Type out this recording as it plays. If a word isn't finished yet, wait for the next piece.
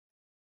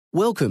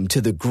Welcome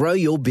to the Grow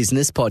Your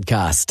Business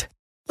podcast.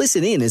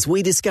 Listen in as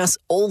we discuss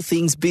all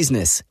things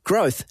business,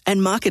 growth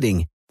and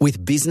marketing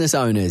with business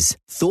owners,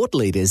 thought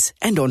leaders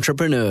and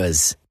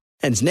entrepreneurs.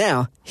 And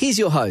now, here's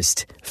your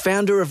host,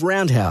 founder of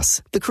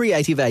Roundhouse, the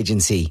creative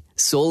agency,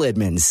 Saul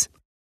Edmonds.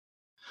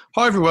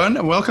 Hi everyone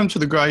and welcome to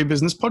the Grow Your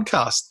Business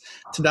podcast.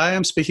 Today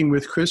I'm speaking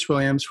with Chris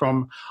Williams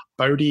from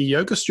Bodhi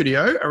Yoga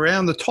Studio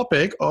around the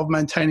topic of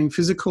maintaining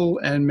physical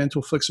and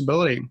mental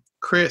flexibility.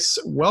 Chris,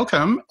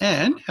 welcome,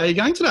 and how are you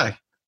going today?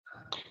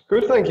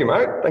 Good, thank you,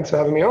 mate. Thanks for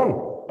having me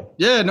on.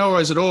 Yeah, no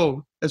worries at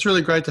all. It's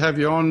really great to have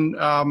you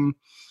on.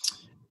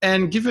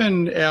 And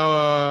given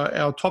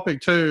our topic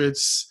too,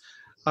 it's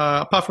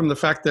apart from the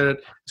fact that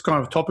it's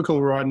kind of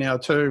topical right now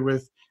too,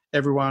 with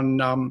everyone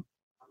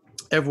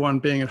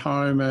being at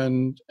home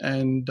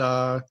and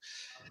I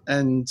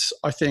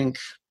think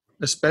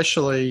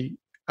especially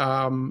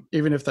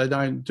even if they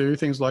don't do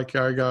things like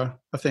yoga,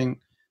 I think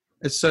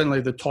it's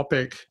certainly the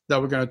topic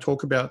that we're going to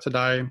talk about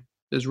today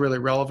is really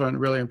relevant,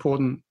 really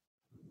important.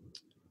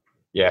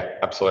 Yeah,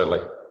 absolutely.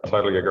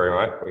 Totally agree,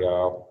 mate. A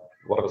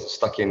lot of us are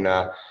stuck in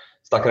our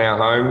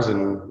homes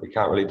and we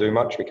can't really do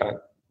much.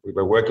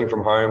 We're working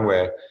from home.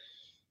 We're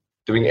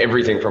doing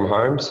everything from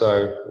home.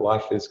 So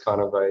life is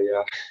kind of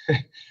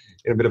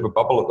in a bit of a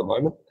bubble at the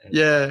moment.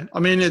 Yeah. I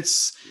mean,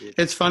 it's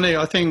funny.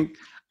 I think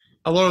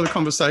a lot of the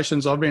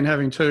conversations I've been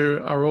having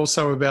too are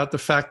also about the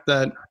fact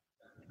that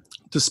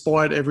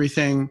despite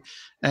everything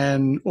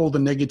and all the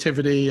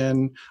negativity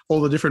and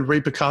all the different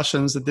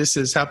repercussions that this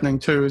is happening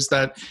too, is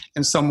that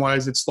in some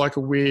ways it's like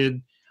a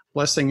weird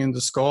blessing in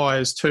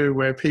disguise too,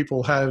 where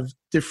people have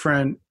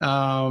different,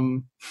 I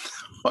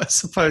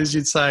suppose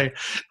you'd say,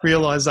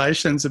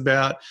 realizations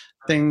about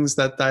things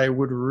that they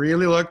would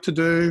really like to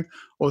do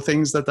or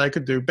things that they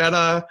could do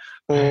better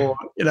or,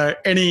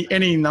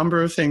 any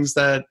number of things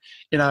that,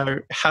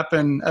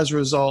 happen as a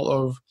result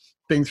of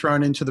being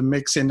thrown into the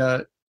mix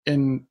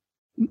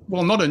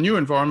well, not a new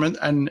environment,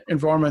 an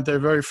environment they're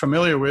very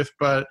familiar with,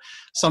 but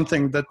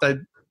something that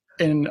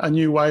in a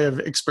new way of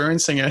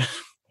experiencing it.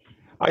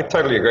 I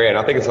totally agree. And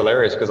I think it's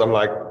hilarious because I'm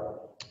like,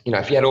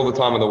 if you had all the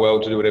time in the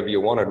world to do whatever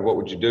you wanted, what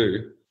would you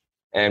do?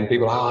 And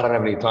people, I don't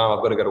have any time.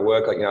 I've got to go to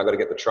work. I've got to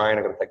get the train.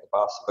 I've got to take the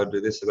bus. I've got to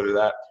do this. I've got to do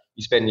that.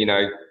 You spend,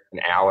 an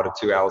hour to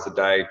 2 hours a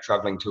day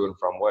traveling to and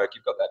from work.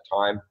 You've got that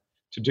time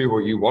to do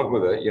what you want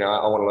with it.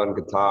 I want to learn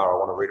guitar. I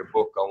want to read a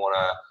book. I want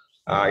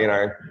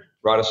to,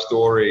 write a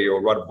story or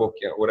write a book,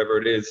 whatever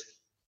it is.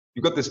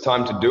 You've got this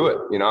time to do it.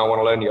 I want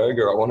to learn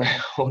yoga. I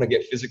want to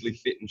get physically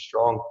fit and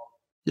strong.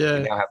 Yeah.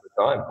 We now have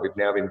the time. We've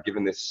now been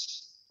given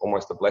this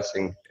almost a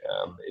blessing.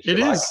 It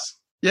is.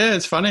 Yeah,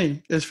 it's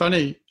funny. It's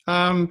funny.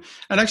 And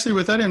actually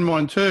with that in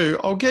mind too,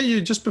 I'll get you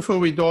just before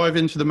we dive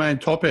into the main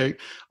topic,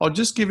 I'll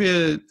just give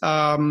you,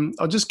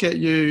 I'll just get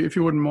you, if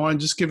you wouldn't mind,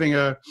 just giving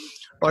an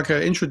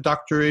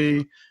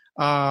introductory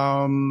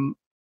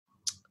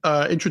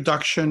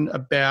introduction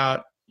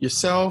about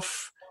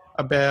yourself,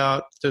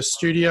 about the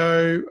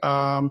studio,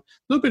 a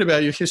little bit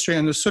about your history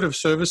and the sort of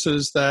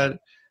services that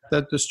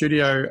the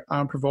studio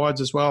provides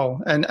as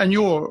well, and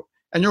your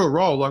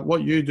role, like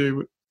what you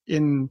do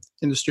in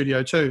the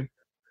studio too.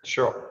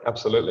 Sure,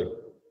 absolutely.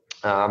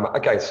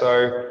 Okay,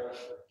 so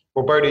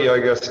Bodhi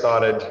Yoga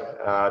started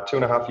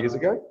 2.5 years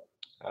ago.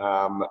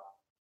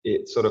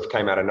 It sort of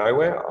came out of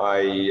nowhere.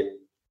 I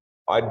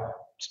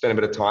spent a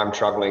bit of time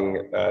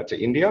traveling to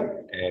India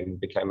and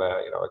became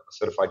a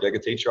certified yoga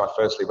teacher. I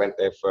firstly went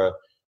there for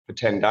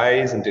 10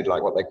 days and did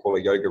like what they call a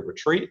yoga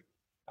retreat,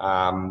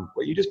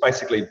 where you just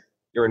basically,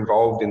 you're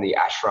involved in the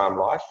ashram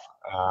life.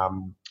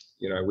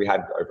 We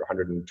had over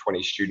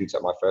 120 students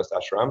at my first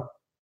ashram,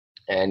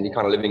 and you're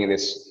kind of living in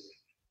this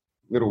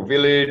little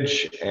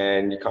village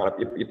and you're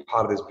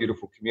part of this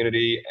beautiful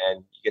community and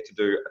you get to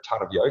do a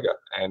ton of yoga.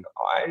 And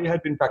I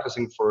had been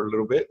practicing for a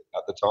little bit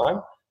at the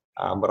time.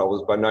 But I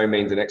was by no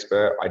means an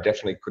expert. I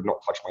definitely could not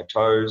touch my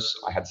toes.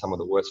 I had some of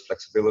the worst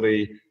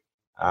flexibility.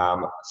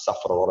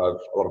 Suffered a lot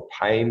of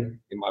pain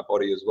in my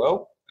body as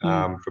well,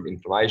 from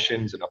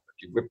inflammations, and I've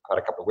had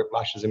a couple of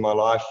whiplashes in my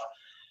life.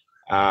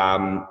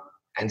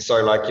 And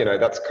so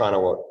that's kind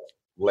of what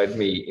led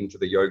me into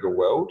the yoga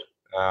world.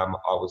 I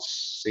was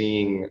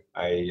seeing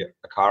a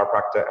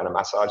chiropractor and a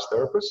massage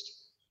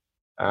therapist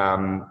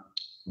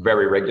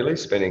very regularly,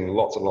 spending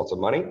lots and lots of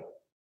money,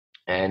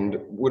 and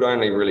would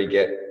only really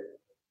get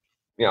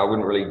I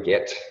wouldn't really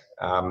get,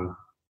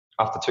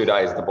 after 2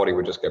 days, the body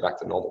would just go back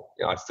to normal.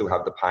 I'd still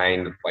have the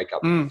pain, wake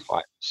up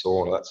tight,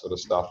 sore, and all that sort of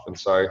stuff. And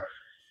so,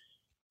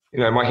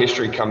 my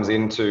history comes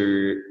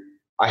into,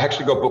 I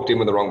actually got booked in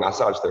with the wrong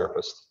massage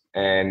therapist.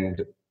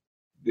 And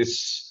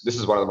this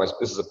is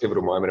this is a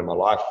pivotal moment in my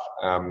life,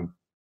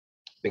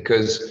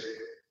 because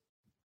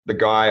the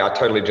guy, I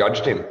totally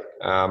judged him.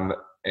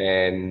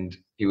 And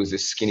he was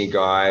this skinny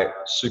guy,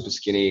 super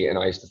skinny. And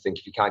I used to think,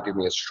 if you can't give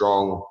me a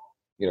strong,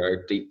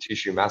 deep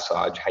tissue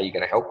massage, how are you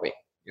going to help me,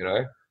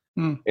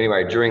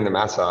 Anyway, during the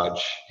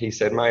massage, he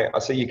said, mate, I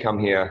see you come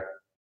here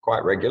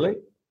quite regularly.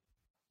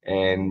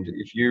 And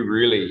if you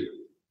really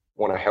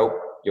want to help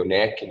your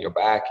neck and your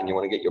back and you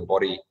want to get your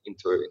body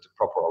into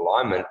proper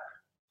alignment,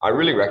 I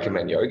really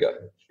recommend yoga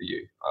for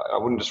I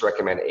wouldn't just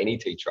recommend any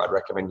teacher. I'd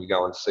recommend you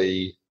go and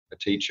see a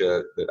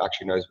teacher that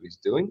actually knows what he's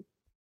doing.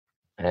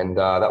 And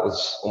that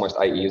was almost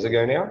 8 years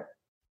ago now.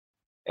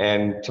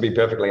 And to be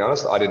perfectly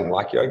honest, I didn't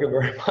like yoga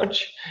very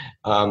much.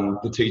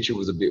 The teacher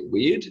was a bit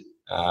weird.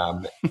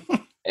 And,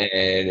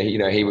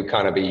 he would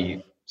kind of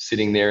be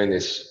sitting there in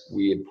this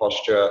weird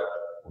posture,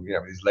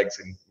 with his legs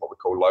in what we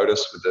call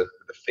lotus, with the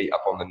feet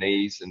up on the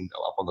knees and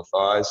up on the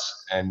thighs.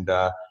 And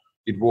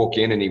he'd walk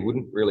in and he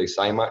wouldn't really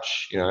say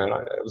much.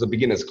 It was a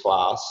beginner's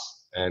class,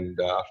 and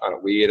I found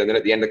it weird. And then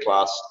at the end of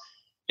class,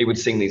 he would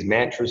sing these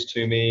mantras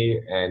to me,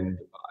 and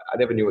I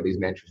never knew what these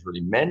mantras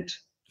really meant.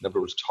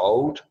 Never was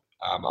told.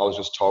 I was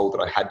just told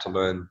that I had to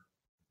learn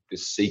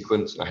this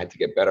sequence and I had to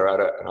get better at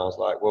it. And I was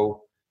like,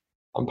 well,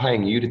 I'm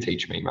paying you to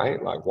teach me,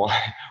 mate. Like,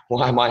 why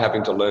am I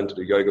having to learn to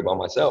do yoga by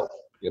myself?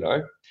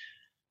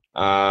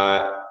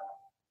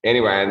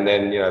 Anyway, and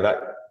then,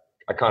 that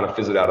I kind of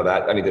fizzled out of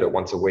that. I only did it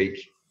once a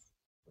week,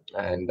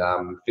 and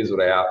fizzled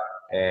out.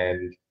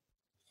 And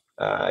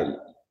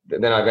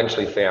then I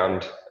eventually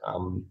found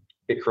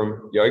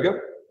Bikram yoga,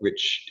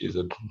 which is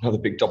another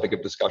big topic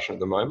of discussion at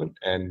the moment.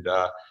 And,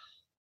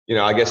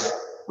 I guess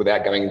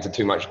without going into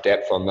too much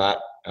depth on that,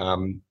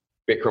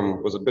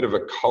 Bikram was a bit of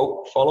a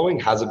cult following,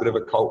 has a bit of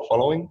a cult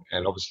following.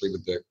 And obviously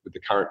with the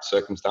current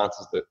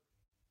circumstances, that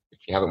if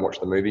you haven't watched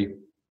the movie,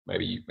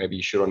 maybe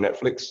you should on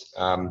Netflix.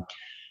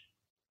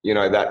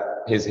 That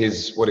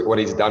his what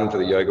he's done for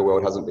the yoga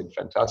world hasn't been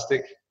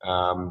fantastic.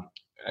 But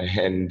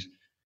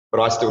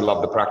I still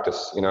love the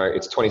practice.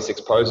 It's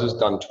 26 poses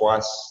done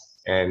twice,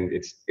 and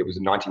it was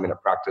a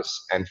 90-minute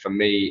practice. And for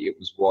me, it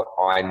was what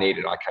I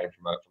needed. I came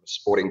from a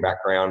sporting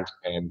background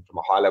and from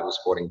a high-level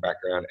sporting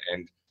background,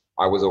 and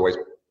I was always,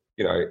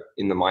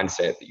 in the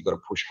mindset that you got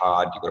to push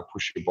hard, you got to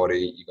push your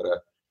body, you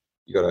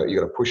got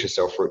to push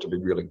yourself for it to be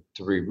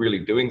really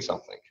doing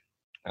something.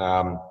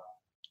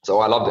 So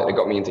I loved it. It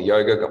got me into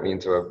yoga, got me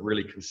into a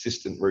really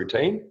consistent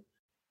routine.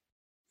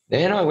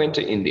 Then I went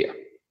to India,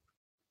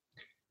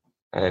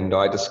 and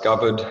I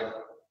discovered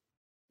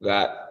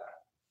that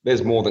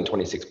there's more than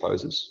 26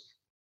 poses.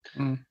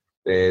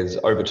 There's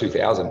over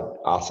 2,000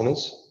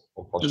 asanas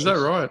or postures. Is that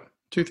right?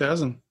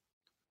 2,000?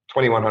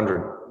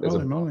 2,100. There's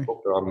Holy a moly.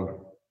 book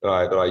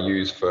that I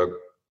use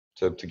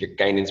to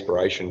gain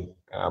inspiration.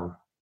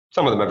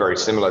 Some of them are very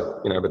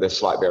similar, but there's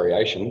slight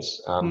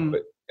variations.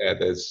 But yeah,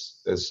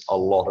 there's a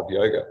lot of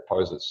yoga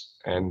poses,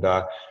 and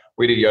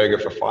we did yoga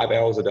for 5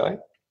 hours a day,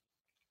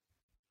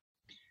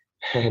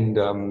 and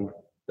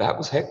that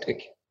was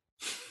hectic.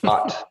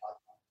 But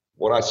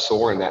what I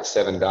saw in that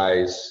 7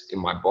 days in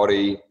my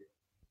body,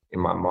 in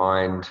my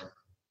mind,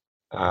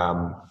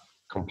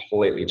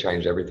 completely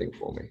changed everything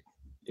for me,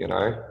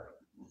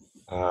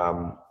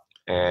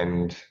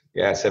 and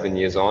yeah, 7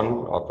 years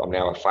on, I'm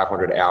now a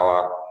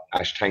 500-hour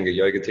Ashtanga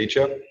yoga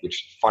teacher,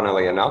 which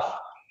funnily enough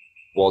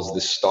was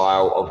the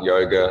style of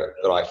yoga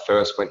that I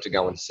first went to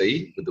go and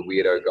see with the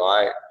weirdo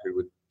guy who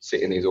would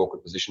sit in these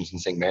awkward positions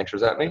and sing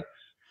mantras at me.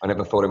 I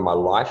never thought in my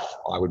life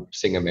I would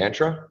sing a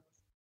mantra.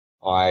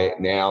 I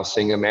now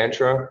sing a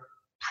mantra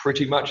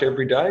pretty much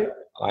every day.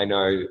 I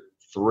know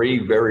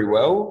 3 very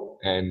well,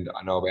 and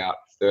I know about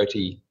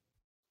 30.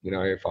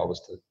 If I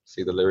was to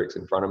see the lyrics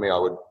in front of me, I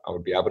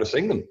would be able to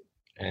sing them,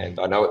 and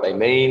I know what they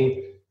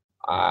mean.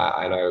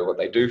 I know what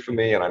they do for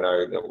me, and I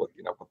know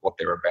what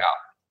they're about.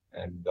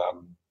 And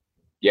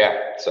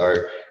so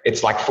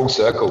it's like full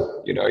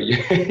circle.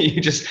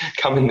 You just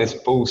come in this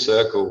full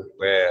circle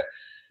where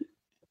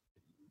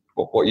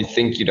what you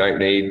think you don't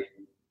need,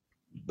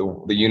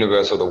 the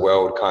universe or the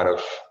world kind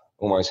of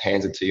almost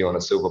hands it to you on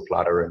a silver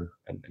platter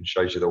and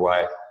shows you the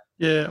way.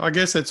 Yeah, I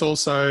guess it's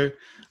also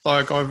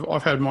like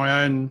I've had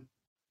my own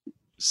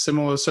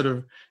similar sort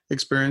of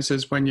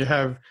experiences when you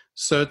have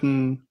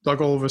certain,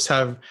 like all of us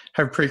have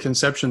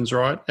preconceptions,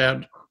 right,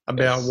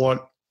 about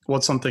what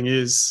something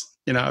is,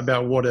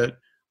 about what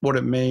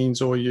it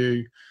means, or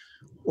you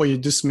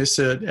dismiss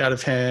it out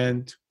of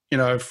hand,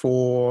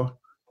 for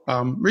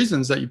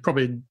reasons that you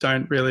probably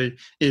don't really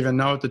even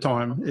know at the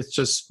time. It's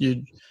just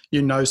you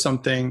know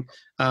something,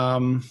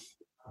 and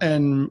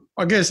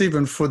I guess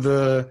even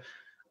for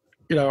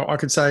I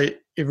could say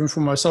even for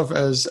myself,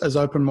 as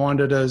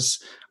open-minded as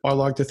I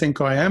like to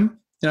think I am,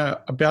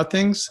 about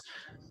things,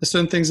 there's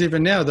certain things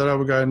even now that I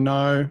would go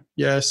no,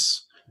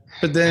 yes,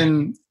 but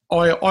then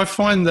I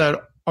find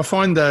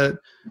that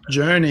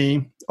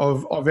journey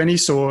of any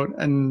sort,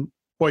 and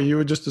what you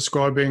were just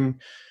describing,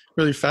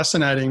 really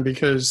fascinating,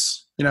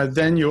 because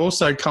then you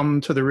also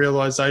come to the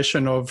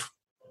realization of,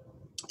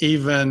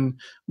 even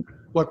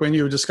like when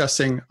you were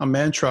discussing a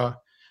mantra,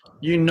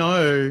 you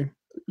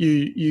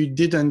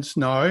didn't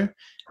know,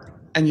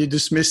 and you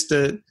dismissed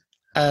it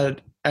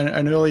at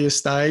an earlier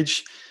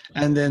stage,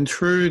 and then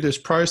through this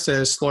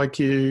process, like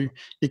you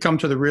come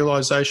to the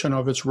realization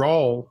of its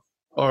role,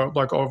 or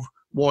like of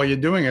why you're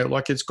doing it.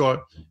 Like it's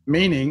got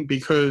meaning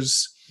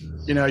because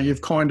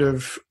you've kind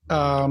of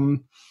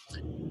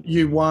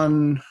you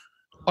won.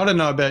 I don't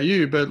know about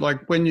you, but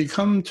like when you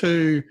come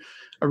to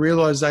a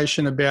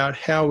realization about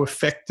how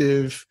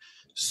effective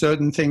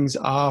certain things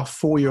are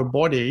for your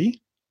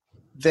body,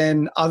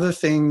 then other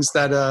things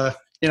that are,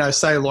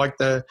 say like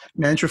the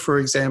mantra, for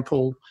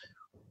example,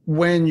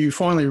 when you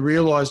finally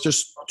realize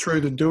just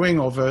through the doing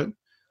of it,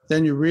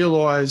 then you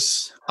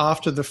realize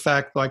after the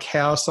fact, like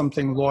how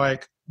something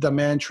like the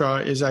mantra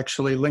is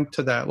actually linked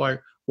to that,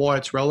 like why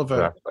it's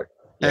relevant. Exactly.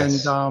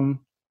 Yes. And,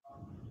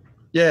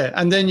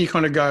 and then you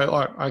kind of go,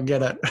 oh, I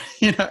get it,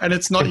 and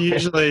it's not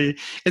usually,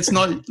 it's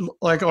not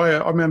like,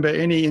 I remember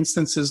any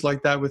instances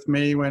like that with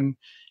me when,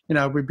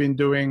 we've been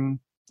doing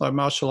like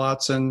martial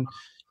arts and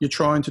you're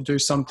trying to do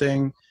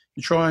something,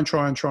 you try and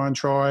try and try and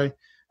try.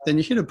 Then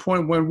you hit a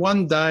point when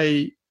one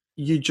day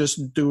you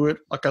just do it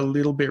like a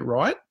little bit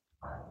right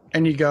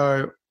and you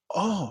go,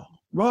 oh,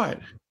 right.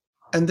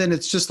 And then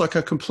it's just like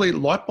a complete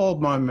light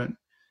bulb moment,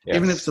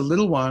 even if it's a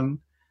little one.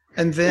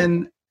 And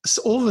then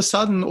all of a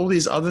sudden, all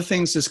these other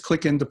things just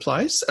click into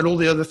place and all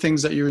the other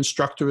things that your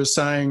instructor is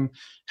saying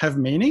have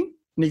meaning.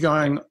 And you're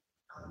going,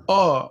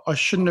 oh, I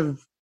shouldn't have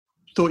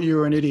thought you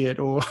were an idiot,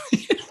 or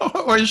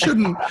or I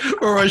shouldn't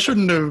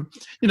have,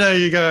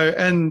 you go,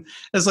 and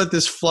there's like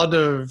this flood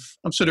of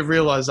sort of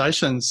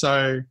realization.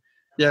 So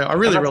yeah, I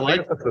really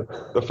relate. That's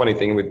the funny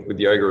thing with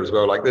yoga as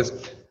well. Like I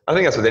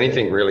think that's with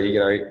anything really,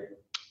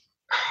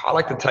 I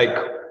like to take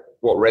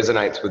what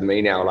resonates with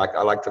me now. Like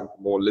I like to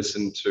more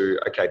listen to,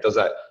 okay, does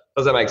that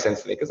make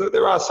sense to me? Because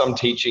there are some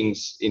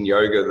teachings in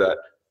yoga that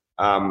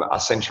are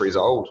centuries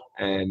old,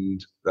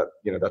 and that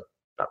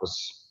that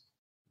was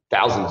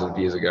thousands of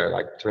years ago,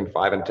 like between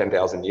 5,000 and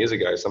 10,000 years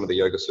ago. Some of the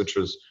Yoga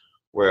Sutras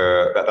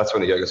that's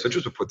when the Yoga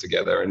Sutras were put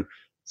together, and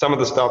some of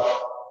the stuff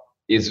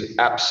is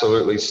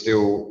absolutely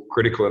still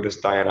critical in this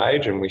day and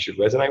age, and we should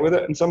resonate with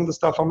it. And some of the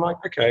stuff I'm like,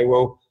 okay,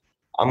 well,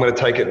 I'm going to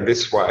take it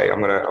this way.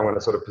 I'm going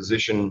to sort of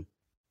position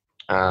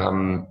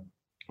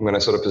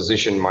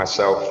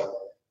myself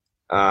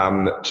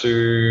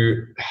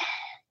to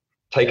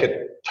take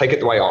it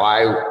the way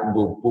I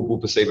will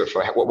perceive it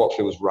for what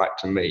feels right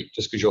to me.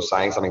 Just because you're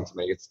saying something to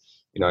me, it's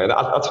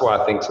that's why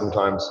I think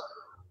sometimes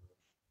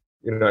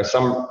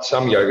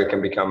some yoga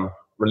can become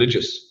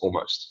religious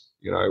almost.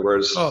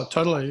 Whereas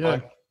totally,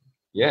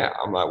 yeah.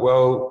 I'm like,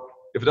 well,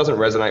 if it doesn't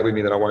resonate with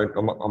me, then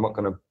I'm not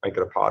going to make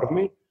it a part of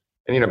me.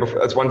 And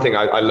that's one thing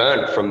I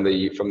learned from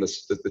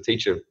the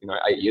teacher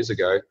 8 years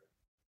ago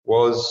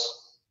was,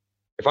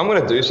 if I'm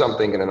going to do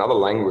something in another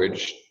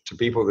language to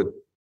people that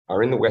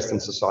are in the Western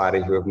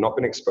society who have not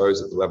been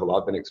exposed at the level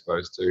I've been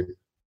exposed to,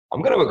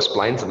 I'm going to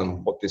explain to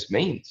them what this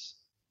means,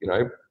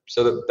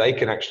 so that they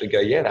can actually go,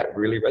 yeah, that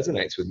really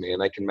resonates with me,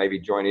 and they can maybe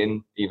join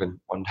in even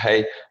one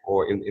day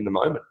or in the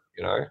moment,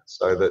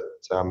 so that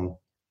it's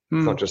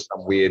not just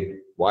some weird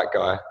white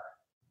guy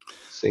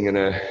singing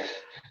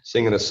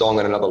a song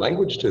in another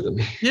language to them.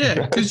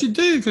 Yeah,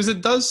 because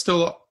it does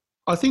still,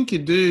 I think you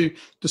do,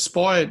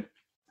 despite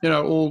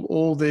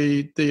all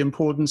the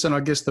importance and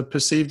I guess the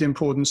perceived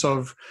importance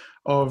of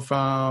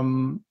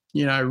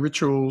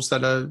rituals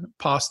that are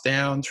passed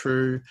down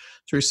through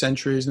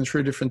centuries and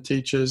through different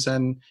teachers,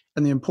 and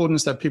the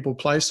importance that people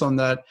place on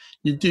that.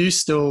 You do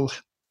still,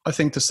 I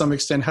think, to some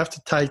extent have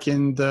to take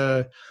in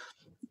the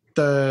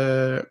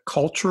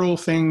cultural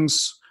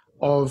things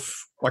of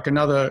like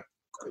another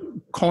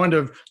kind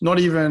of, not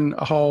even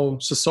a whole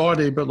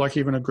society, but like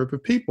even a group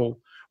of people.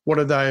 What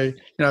are they,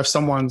 if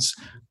someone's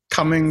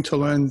coming to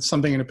learn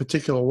something in a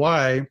particular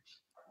way,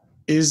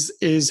 is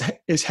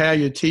how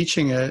you're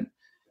teaching it,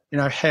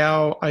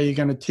 how are you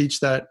going to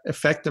teach that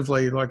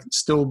effectively, like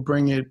still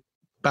bring it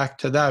back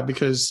to that,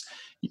 because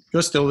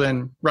you're still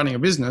then running a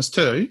business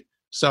too.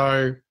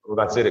 So, well,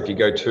 that's it. If you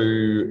go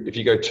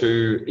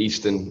to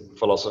Eastern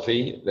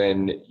philosophy,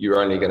 then you're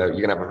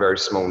gonna have a very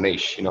small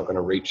niche. You're not going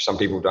to reach. Some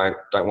people don't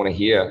want to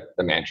hear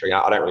the mantra.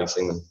 I don't really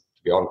sing them,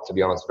 to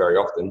be honest, very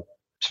often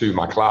to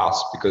my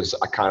class, because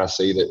I kind of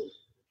see that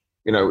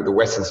the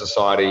Western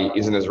society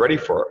isn't as ready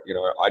for it.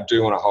 I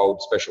do want to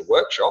hold special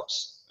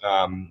workshops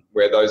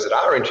where those that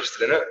are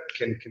interested in it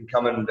can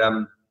come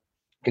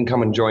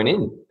and join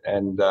in,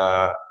 and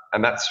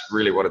that's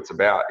really what it's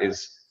about.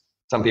 Is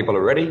some people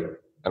are ready.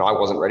 And I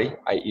wasn't ready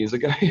 8 years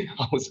ago.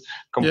 I was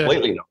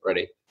completely not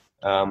ready.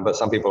 But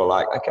some people are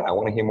like, okay, I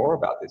want to hear more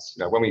about this.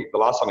 The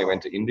last time we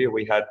went to India,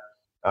 we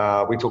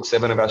took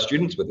 7 of our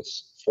students with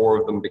us. 4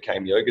 of them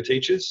became yoga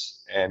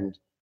teachers, and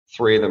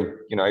 3 of them,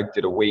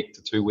 did a week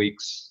to 2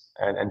 weeks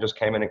and just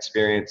came and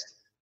experienced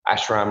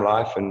ashram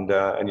life and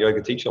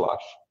yoga teacher life.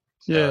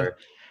 Yeah.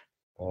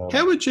 So,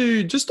 how would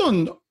you, just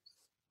kind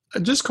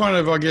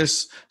of, I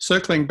guess,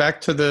 circling back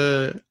to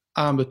the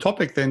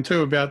topic then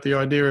too, about the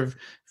idea of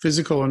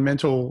physical and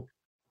mental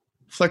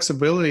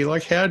flexibility,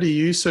 like how do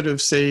you sort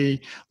of see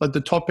like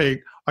the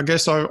topic? I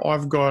guess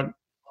I've got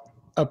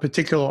a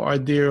particular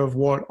idea of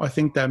what I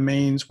think that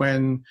means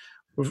when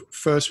we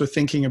first were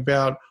thinking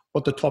about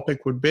what the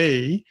topic would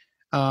be,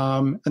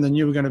 and then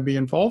you were going to be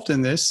involved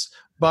in this.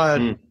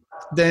 But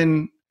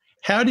then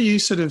how do you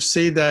sort of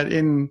see that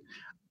in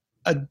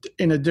a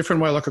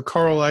different way, like a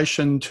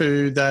correlation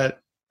to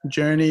that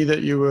journey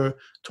that you were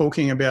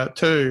talking about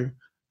too?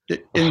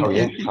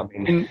 I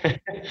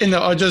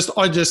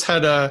just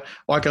had a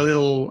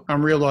little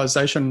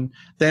realization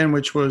then,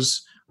 which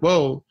was,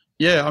 well,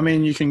 yeah, I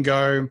mean, you can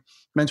go,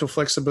 mental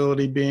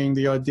flexibility being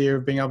the idea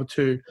of being able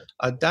to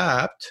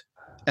adapt.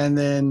 And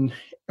then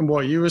and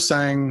what you were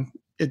saying,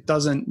 it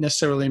doesn't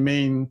necessarily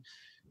mean,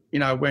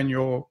 when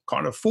you're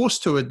kind of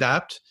forced to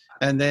adapt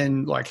and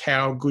then like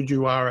how good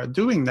you are at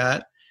doing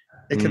that.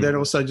 It could then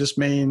also just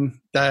mean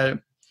that,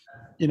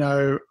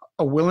 a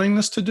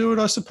willingness to do it,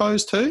 I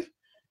suppose, too.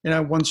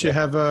 Once you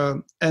have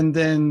and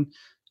then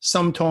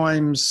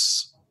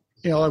sometimes,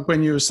 like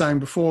when you were saying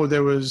before,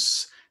 there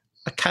was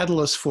a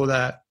catalyst for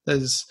that.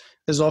 There's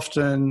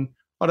often,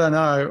 I don't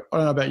know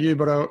about you,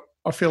 but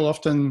I feel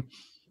often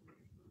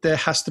there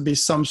has to be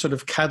some sort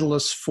of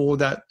catalyst for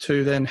that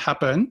to then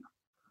happen.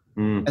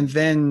 And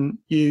then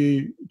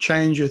you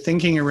change your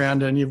thinking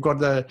around it and you've got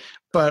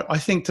but I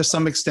think to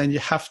some extent you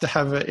have to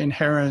have an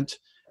inherent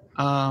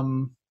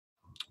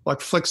like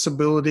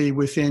flexibility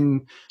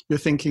within your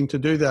thinking to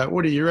do that.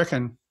 What do you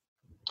reckon?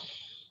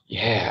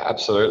 Yeah,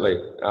 absolutely.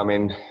 I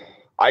mean,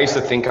 I used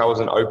to think I was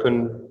an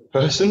open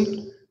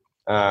person,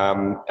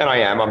 and I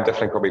am. I'm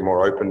definitely probably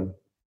more open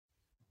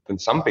than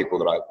some people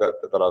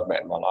that I've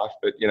met in my life.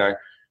 But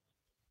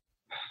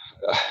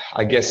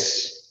I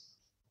guess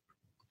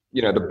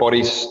the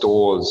body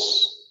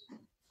stores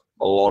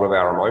a lot of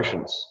our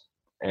emotions,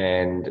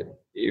 and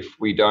if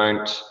we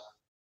don't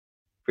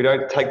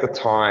take the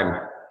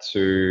time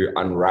to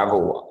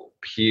unravel,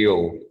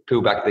 peel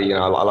back the,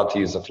 I love to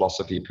use the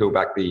philosophy, peel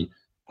back the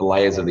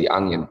layers of the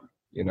onion.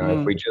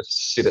 If we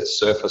just sit at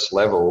surface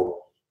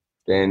level,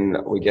 then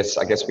I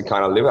guess we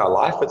kind of live our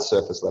life at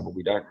surface level.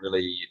 We don't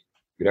really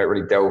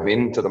delve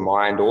into the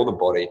mind or the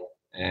body.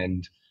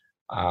 And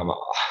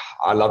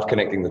I love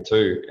connecting the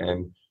two.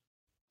 And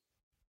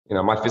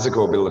my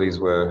physical abilities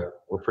were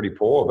pretty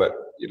poor, but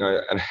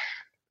and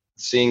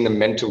seeing the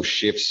mental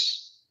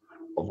shifts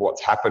of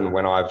what's happened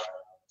when I've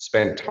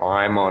spent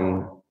time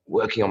on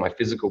working on my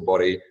physical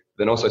body,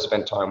 then also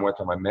spent time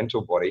working on my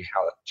mental body,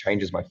 how it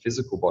changes my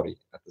physical body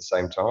at the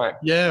same time.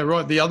 Yeah,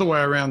 right. The other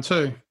way around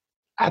too.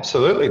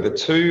 Absolutely. The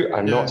two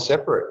are not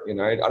separate.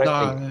 I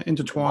don't think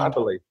intertwined. I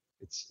believe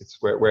it's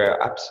we're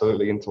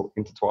absolutely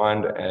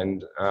intertwined.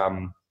 And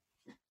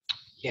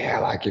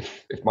like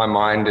if my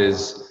mind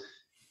is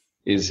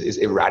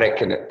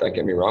erratic, and don't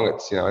get me wrong,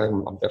 it's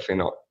I'm definitely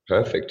not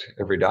perfect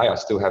every day. I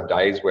still have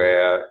days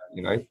where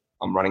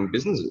I'm running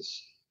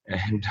businesses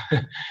and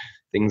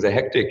things are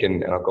hectic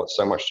and I've got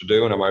so much to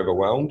do and I'm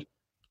overwhelmed.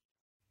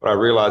 But I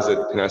realize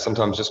that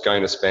sometimes just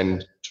going to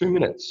spend 2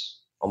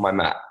 minutes on my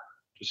mat,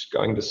 just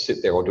going to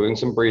sit there, or doing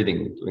some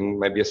breathing, doing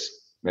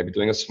maybe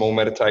doing a small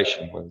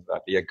meditation, whether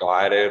that be a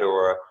guided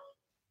or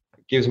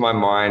it gives my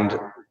mind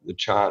the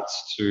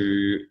chance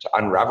to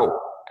unravel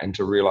and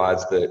to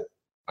realize that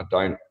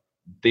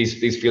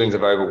these feelings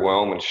of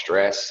overwhelm and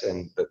stress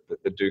and that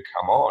do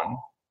come on,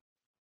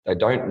 they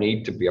don't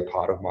need to be a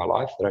part of my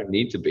life. They don't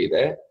need to be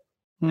there.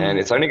 And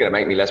it's only going to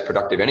make me less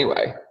productive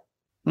anyway.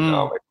 If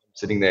I'm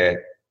sitting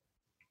there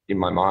in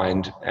my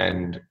mind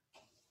and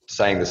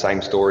saying the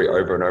same story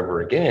over and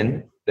over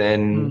again,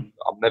 then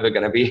I'm never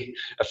going to be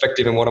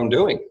effective in what I'm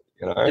doing.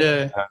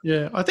 Yeah.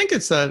 I think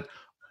it's that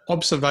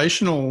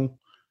observational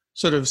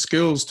sort of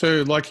skills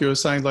too, like you were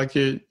saying, like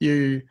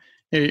you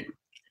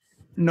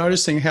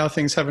noticing how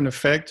things have an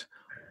effect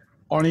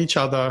on each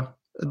other.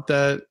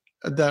 That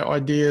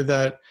idea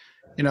that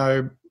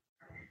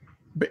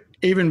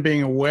even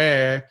being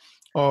aware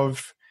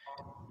of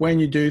when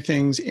you do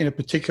things in a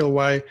particular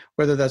way,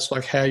 whether that's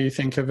like how you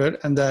think of it,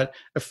 and that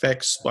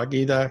affects like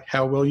either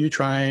how well you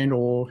train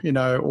or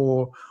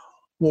or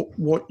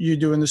what you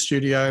do in the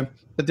studio.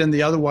 But then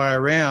the other way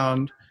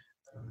around,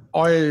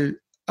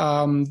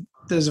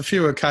 there's a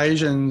few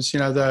occasions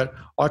that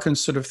I can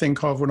sort of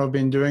think of when I've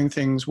been doing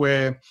things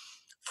where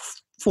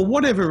for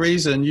whatever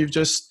reason you've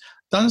just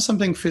done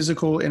something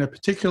physical in a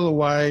particular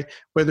way,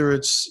 whether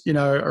it's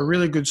a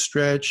really good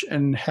stretch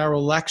and how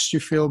relaxed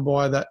you feel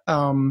by that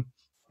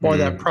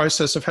that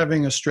process of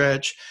having a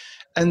stretch,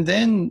 and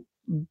then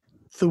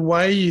the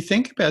way you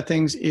think about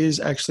things is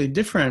actually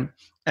different.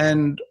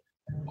 And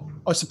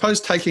I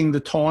suppose taking the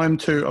time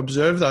to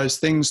observe those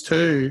things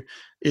too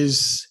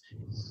is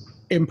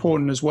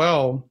important as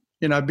well,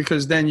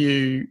 because then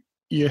you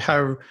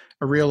have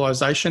a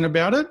realization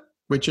about it,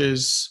 which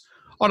is,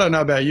 I don't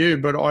know about you,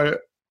 but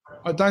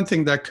I don't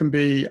think that can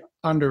be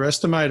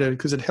underestimated,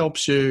 because it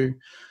helps you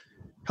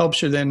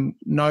then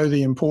know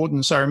the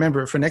importance. I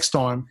remember it for next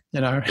time,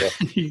 You're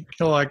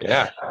like,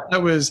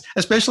 that was,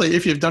 especially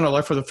if you've done it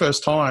like for the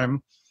first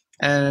time,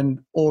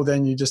 or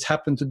then you just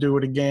happen to do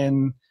it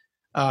again,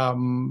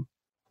 by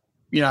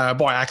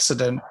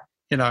accident,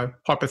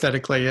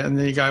 hypothetically. And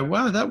then you go,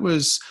 wow,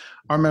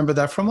 I remember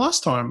that from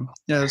last time.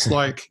 It's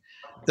like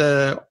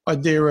the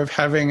idea of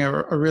having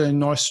a really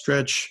nice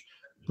stretch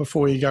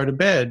before you go to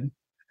bed.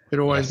 It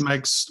always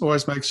makes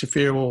you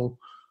feel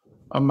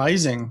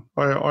amazing.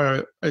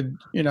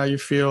 You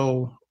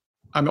feel,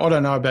 I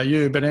don't know about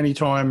you, but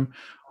anytime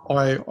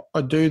I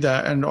do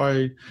that, and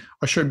I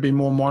should be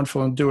more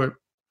mindful and do it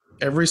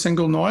every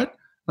single night.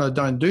 I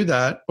don't do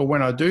that, but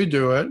when I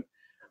do it,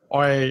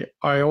 I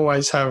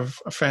always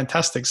have a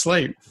fantastic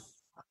sleep.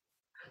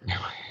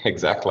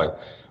 Exactly.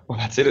 Well,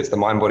 that's it. It's the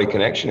mind-body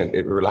connection.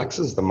 It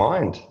relaxes the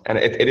mind. And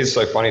it is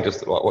so funny,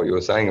 just like what you were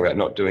saying about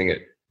not doing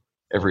it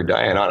every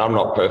day. And I'm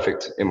not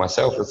perfect in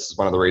myself. This is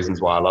one of the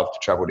reasons why I love to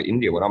travel to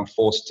India. When I'm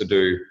forced to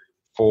do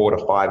 4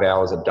 to 5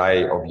 hours a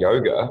day of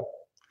yoga,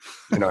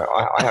 you know,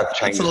 I have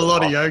changes. That's a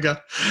lot of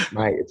yoga.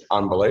 Mate, it's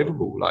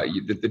unbelievable. Like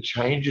the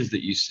changes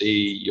that you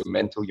see, your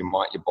mental, your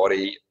mind, your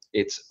body,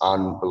 it's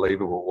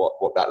unbelievable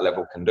what that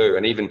level can do.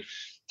 And even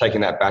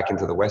taking that back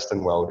into the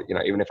Western world, you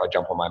know, even if I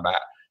jump on my mat,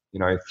 you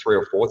know, 3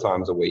 or 4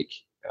 times a week,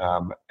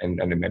 and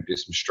then maybe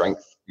some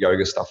strength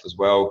yoga stuff as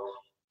well.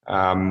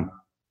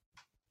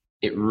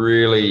 It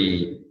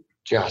really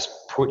just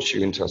puts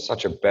you into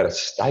such a better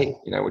state,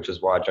 you know, which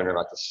is why I generally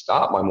like to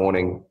start my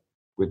morning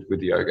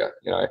with yoga,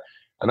 you know.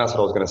 And that's what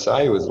I was going to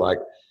say was like,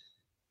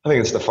 I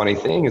think it's the funny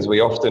thing is we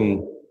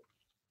often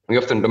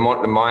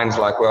the mind's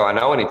like, well, I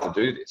know I need to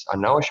do this. I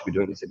know I should be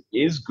doing this. It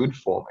is good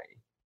for me.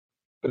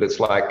 But it's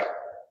like,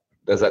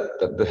 there's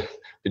the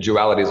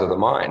dualities of the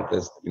mind.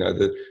 There's, you know,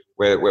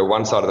 where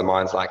one side of the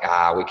mind's like,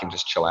 we can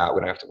just chill out. We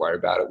don't have to worry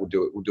about it. We'll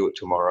do it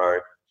tomorrow.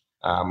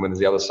 When there's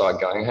the other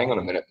side going, hang on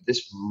a minute,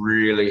 this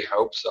really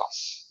helps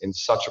us in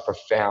such a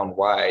profound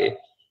way.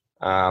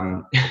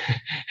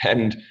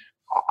 And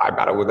I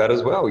battle with that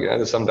as well. You know,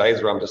 there's some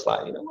days where I'm just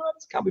like, you know what, I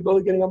just can't be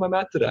bothered getting on my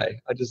mat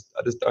today. I just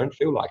don't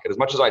feel like it. As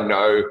much as I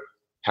know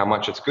how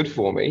much it's good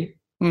for me,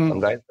 some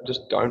days I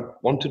just don't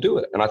want to do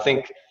it. And I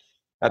think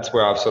that's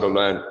where I've sort of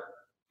learned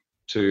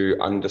to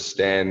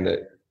understand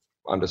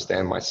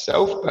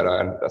myself better.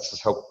 And that's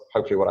just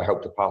hopefully what I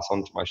hope to pass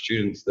on to my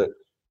students, that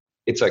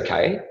it's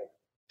okay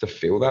to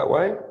feel that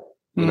way.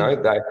 You know,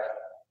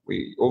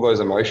 all those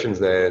emotions,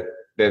 they're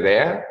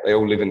there. They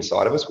all live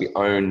inside of us. We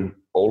own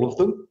all of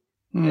them.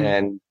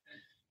 And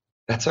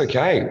that's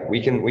okay.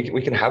 We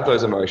can have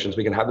those emotions.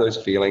 We can have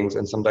those feelings.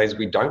 And some days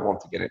we don't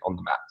want to get it on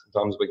the mat.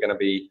 Sometimes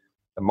the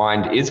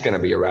mind is going to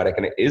be erratic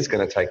and it is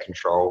going to take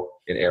control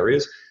in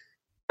areas.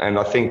 And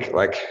I think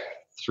like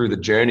through the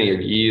journey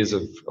of years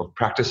of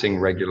practicing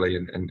regularly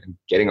and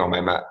getting on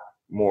my mat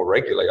more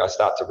regularly, I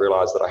start to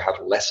realize that I have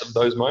less of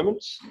those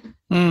moments.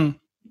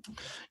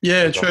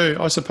 Yeah, true.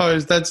 I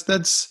suppose that's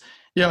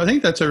I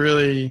think that's a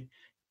really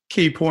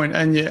key point.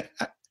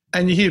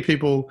 And you hear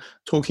people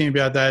talking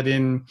about that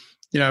in,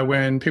 you know,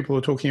 when people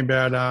are talking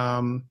about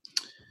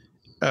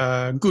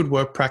good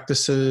work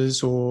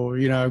practices or,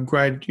 you know,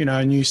 great, you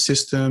know, new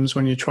systems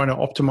when you're trying to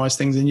optimize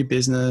things in your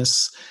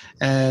business,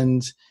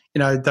 and, you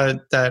know,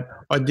 that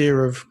idea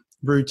of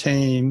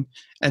routine.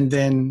 And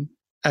then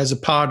as a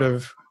part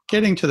of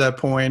getting to that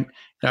point,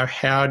 you know,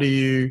 how do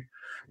you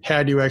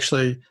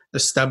actually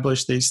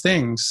establish these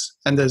things?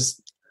 And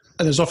there's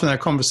often that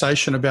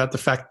conversation about the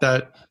fact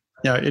that,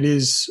 you know, it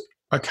is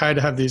okay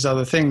to have these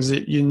other things.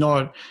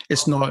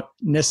 It's not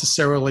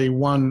necessarily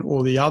one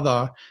or the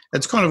other.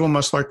 It's kind of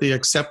almost like the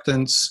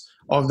acceptance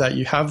of that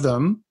you have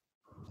them.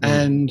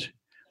 And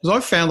because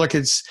I've found like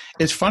it's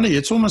funny.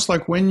 It's almost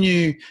like when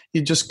you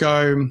just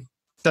go,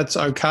 that's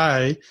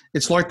okay.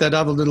 It's like that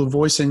other little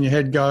voice in your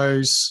head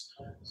goes,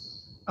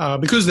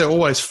 because they're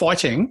always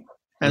fighting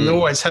and they're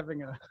always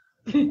having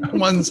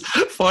one's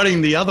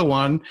fighting the other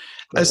one.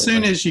 As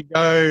soon as you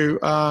go,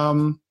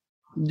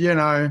 you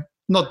know,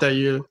 not that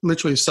you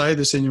literally say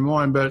this in your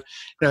mind, but,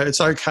 you know, it's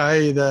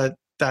okay that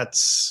that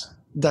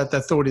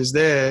thought is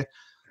there.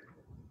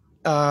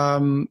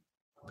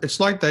 It's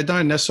like they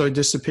don't necessarily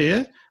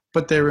disappear,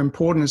 but they're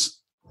important.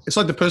 It's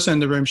like the person in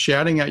the room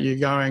shouting at you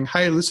going,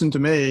 hey, listen to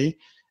me.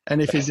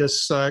 And if you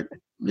just like,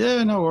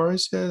 yeah, no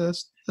worries. Yeah,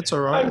 that's all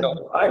right.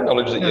 I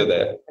acknowledge that you're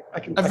there.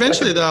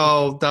 Eventually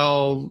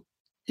they'll,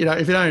 you know,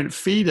 if you don't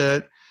feed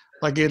it,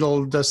 like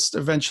it'll just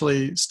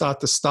eventually start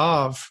to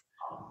starve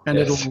and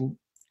it'll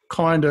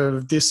kind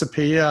of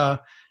disappear.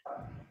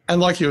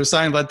 And like you were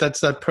saying, like that's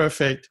that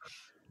perfect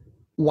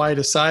way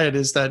to say it,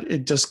 is that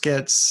it just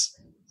gets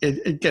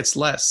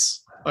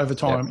less over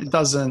time. It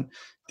doesn't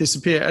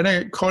disappear, and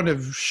it kind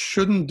of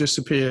shouldn't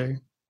disappear,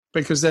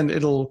 because then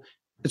it's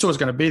always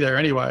going to be there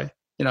anyway.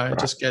 You know, it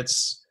just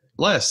gets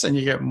less and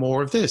you get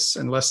more of this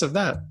and less of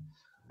that.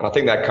 And I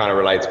think that kind of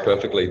relates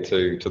perfectly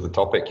to the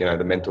topic, you know,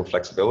 the mental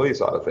flexibility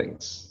side of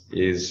things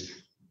is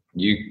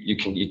you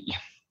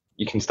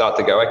can start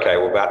to go, okay,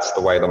 well, that's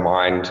the way the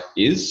mind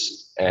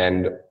is,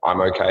 and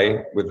I'm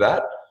okay with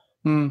that.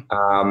 And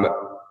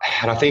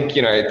I think,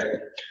 you know,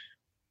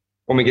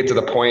 when we get to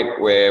the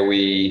point where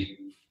we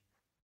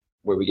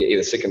get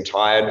either sick and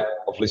tired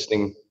of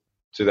listening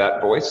to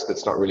that voice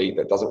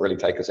that doesn't really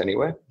take us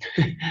anywhere,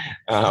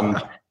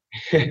 and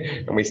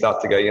we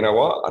start to go, you know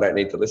what, I don't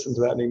need to listen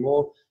to that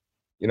anymore.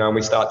 You know, and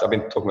I've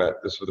been talking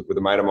about this with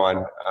a mate of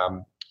mine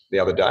the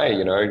other day,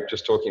 you know,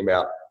 just talking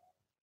about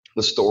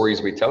the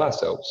stories we tell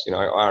ourselves. You know,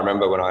 I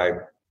remember when I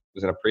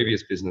was in a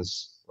previous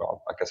business,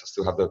 well, I guess I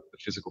still have the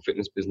physical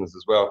fitness business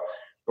as well.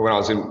 But when I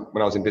was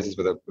in business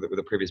with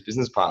a previous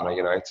business partner,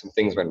 you know, some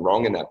things went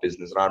wrong in that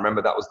business. And I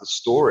remember that was the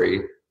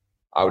story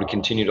I would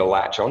continue to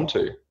latch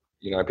onto.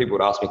 You know, people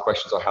would ask me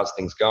questions on how's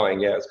things going.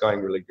 Yeah, it's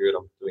going really good.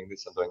 I'm doing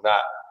this, I'm doing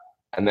that.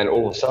 And then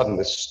all of a sudden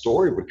this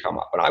story would come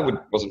up and I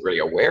wasn't really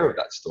aware of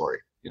that story,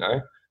 you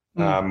know?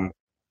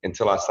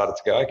 until I started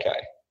to go, okay,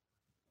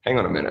 hang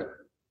on a minute.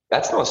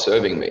 That's not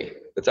serving me.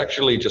 It's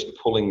actually just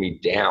pulling me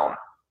down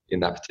in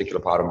that particular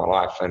part of my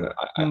life. And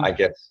I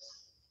guess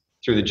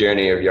through the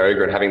journey of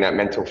yoga and having that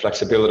mental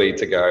flexibility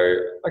to go,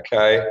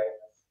 okay,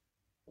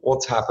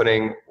 what's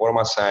happening? What am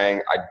I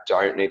saying? I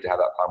don't need to have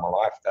that part of my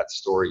life. That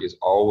story is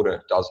old and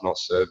it does not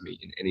serve me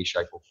in any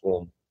shape or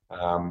form.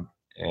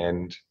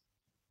 And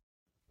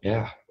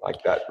yeah,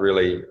 like that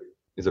really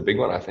is a big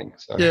one, I think.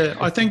 So yeah,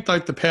 I think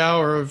like the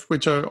power of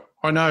which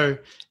I know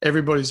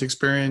everybody's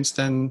experienced,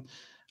 and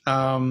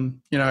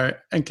you know,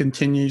 and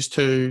continues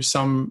to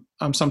some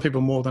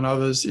people more than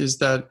others, is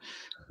that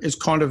it's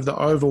kind of the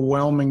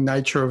overwhelming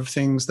nature of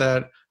things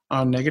that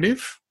are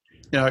negative,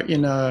 you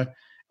know,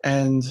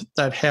 and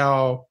that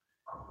how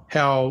you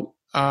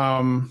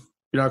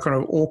know, kind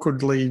of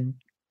awkwardly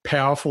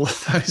powerful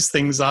those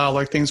things are.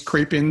 Like things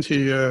creep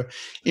into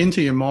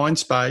your mind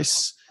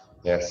space.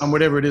 yes.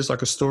 Whatever it is,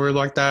 like a story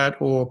like that,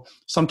 or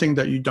something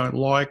that you don't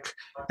like,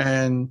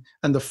 and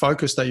the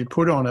focus that you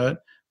put on it.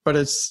 But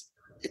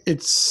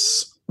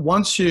it's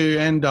once you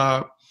end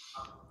up,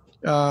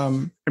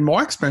 in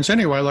my experience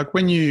anyway, like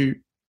when you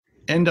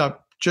end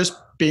up just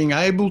being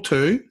able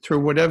to, through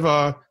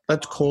whatever,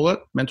 let's call it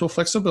mental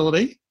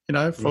flexibility, you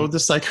know, for the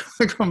sake of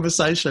the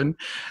conversation,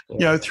 you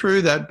know,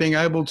 through that being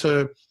able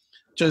to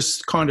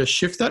just kind of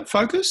shift that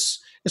focus.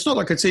 It's not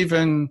like it's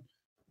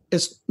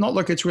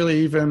really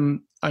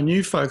even a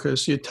new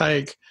focus. You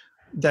take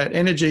that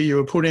energy you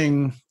were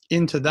putting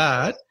into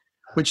that,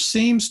 which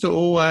seems to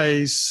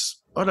always,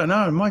 I don't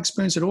know, in my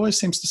experience, it always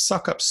seems to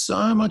suck up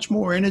so much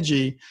more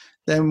energy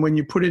than when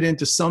you put it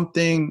into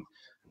something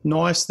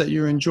nice that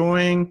you're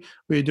enjoying,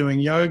 where you're doing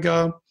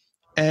yoga.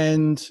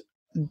 And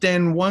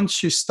then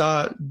once you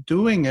start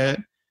doing it,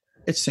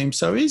 it seems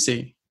so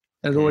easy.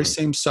 And it always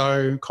seems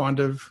so kind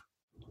of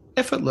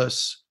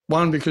effortless.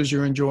 One, because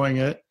you're enjoying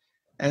it,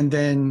 and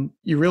then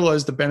you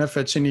realize the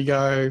benefits and you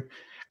go,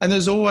 and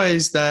there's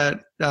always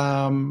that,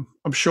 I'm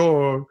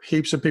sure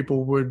heaps of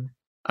people would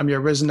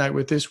resonate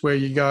with this, where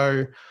you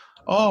go,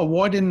 oh,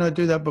 why didn't I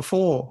do that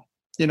before?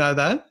 You know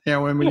that? You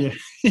know, when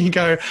you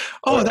go,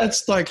 oh,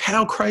 that's like,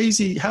 how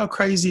crazy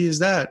is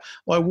that?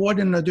 Like, why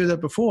didn't I do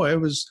that before? It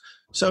was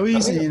so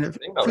easy and it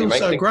feels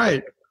so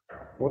great.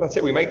 Well, that's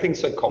it. We make things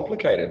so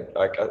complicated.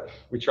 Like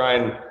we try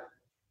and,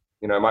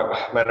 you know,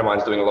 my mate of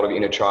mine's doing a lot of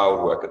inner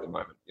child work at the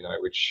moment, you know,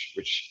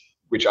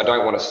 which I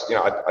don't want to, you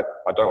know,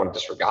 I don't want to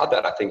disregard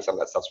that. I think some of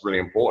that stuff's really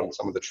important.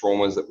 Some of the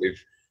traumas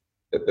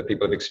that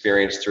people have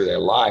experienced through their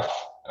life,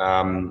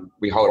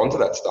 we hold on to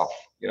that stuff,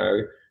 you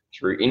know,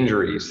 through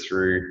injuries,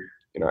 through,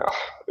 you know,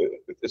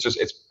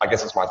 I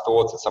guess it's my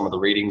thoughts. It's some of the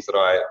readings that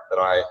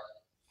I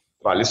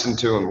listen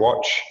to and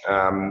watch.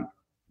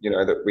 You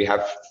know, that we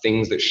have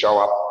things that show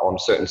up on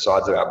certain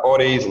sides of our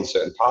bodies and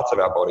certain parts of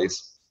our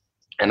bodies,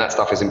 and that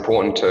stuff is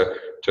important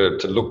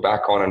to look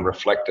back on and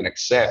reflect and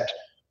accept.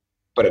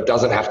 But it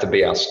doesn't have to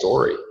be our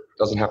story. It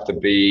doesn't have to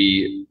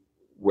be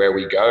where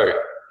we go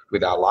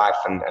with our life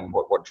and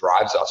what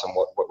drives us and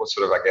what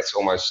sort of, I guess,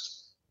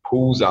 almost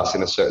pulls us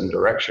in a certain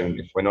direction.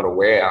 If we're not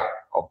aware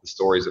of the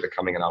stories that are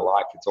coming in our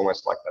life, it's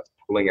almost like that's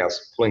pulling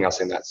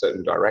us in that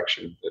certain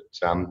direction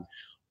that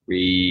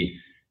we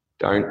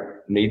don't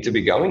need to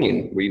be going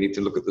in. We need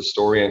to look at the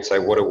story and say,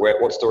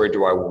 what story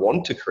do I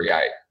want to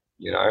create?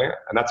 You know,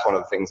 and that's one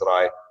of the things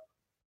that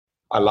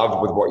I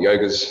love with what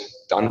yoga's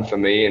done for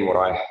me, and what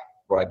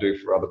I do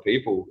for other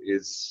people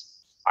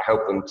is I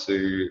help them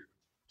to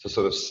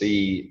sort of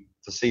see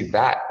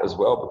that as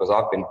well, because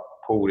I've been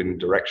pulled in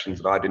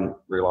directions that I didn't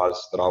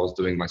realize that I was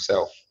doing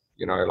myself.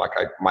 You know, like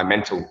my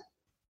mental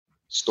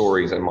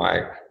stories and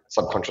my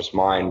subconscious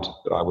mind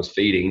that I was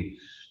feeding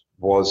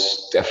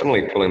was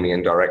definitely pulling me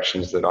in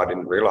directions that I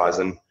didn't realize.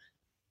 And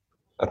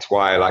that's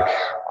why, like,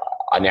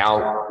 I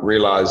now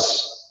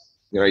realize,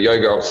 you know,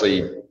 yoga,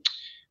 obviously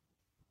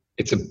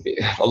it's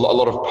a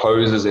lot of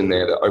poses in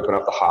there that open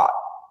up the heart.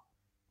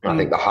 I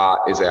think the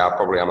heart is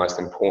probably our most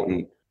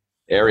important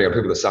area.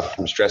 People that suffer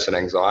from stress and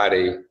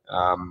anxiety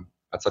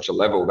at such a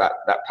level,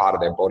 that part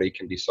of their body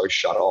can be so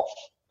shut off.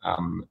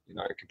 You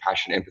know,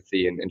 compassion,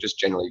 empathy, and just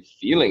generally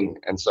feeling.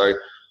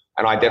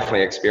 And I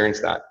definitely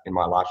experienced that in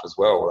my life as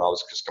well, where I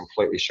was just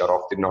completely shut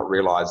off, did not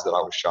realize that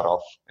I was shut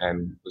off,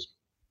 and was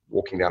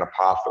walking down a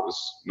path that was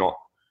not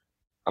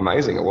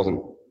amazing. It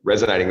wasn't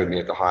resonating with me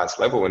at the highest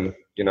level. And,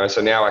 you know,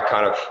 so now I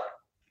kind of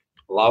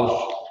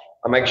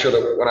I make sure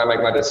that when I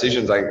make my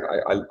decisions, I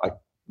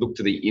look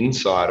to the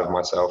inside of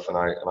myself, and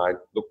I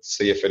look to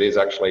see if it is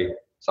actually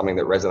something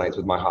that resonates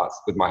with my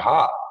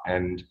heart.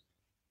 And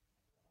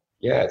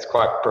yeah, it's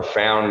quite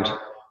profound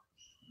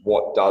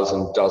what does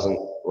and doesn't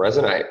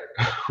resonate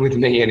with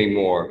me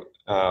anymore.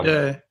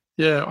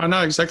 Yeah, I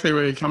know exactly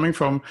where you're coming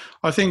from.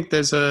 I think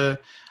there's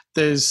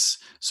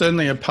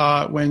certainly a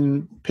part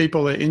when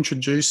people are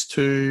introduced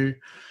to,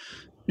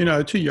 you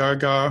know, to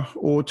yoga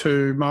or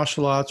to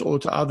martial arts or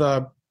to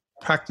other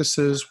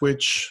practices,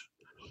 which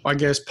I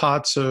guess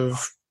parts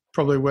of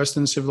probably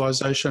Western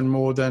civilization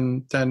more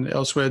than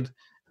elsewhere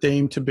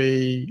deem to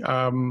be,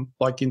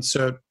 like,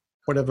 insert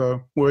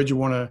whatever word you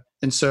want to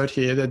insert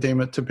here, they deem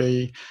it to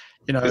be,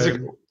 you know,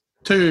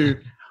 too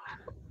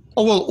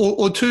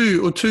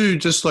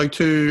just like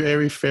too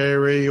airy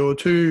fairy or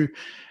too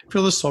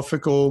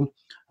philosophical,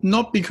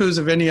 not because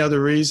of any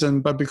other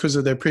reason, but because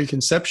of their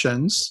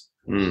preconceptions.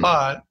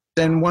 But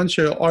then once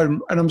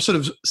I'm sort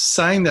of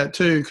saying that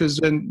too, because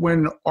then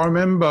when I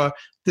remember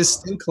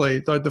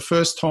distinctly, like the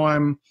first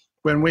time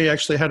when we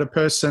actually had a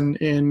person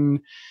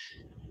in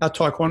our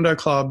Taekwondo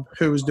club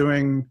who was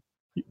doing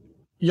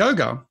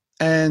yoga,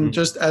 and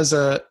just as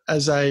a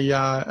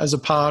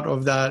part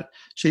of that,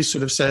 she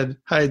sort of said,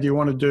 "Hey, do you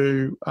want to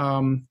do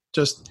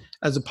just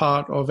as a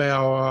part of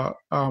our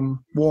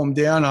warm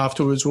down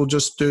afterwards? We'll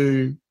just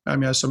do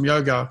some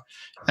yoga,"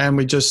 and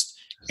we just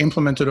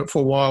implemented it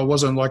for a while. It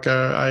wasn't like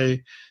a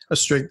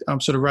strict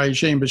sort of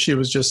regime, but she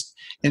was just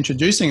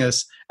introducing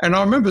us. And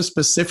I remember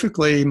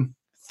specifically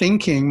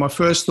thinking, my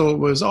first thought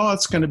was, "Oh,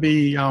 it's going to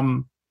be,"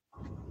 I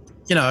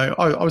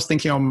was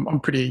thinking I'm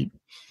pretty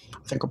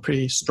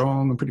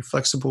strong and pretty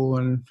flexible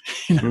and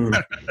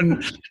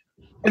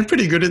and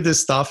pretty good at this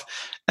stuff.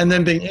 And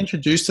then being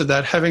introduced to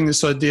that, having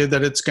this idea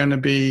that it's going to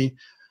be,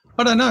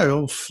 I don't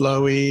know, all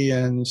flowy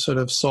and sort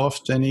of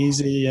soft and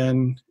easy,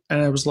 and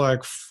it was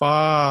like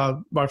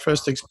my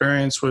first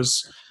experience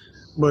was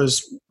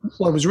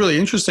really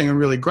interesting and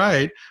really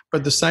great, but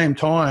at the same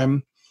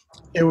time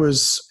it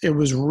was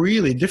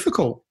really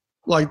difficult,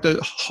 like the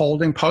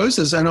holding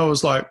poses, and I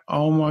was like,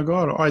 oh my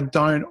god, I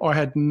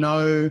had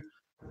no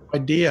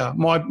idea.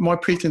 My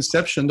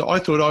preconception that I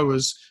thought I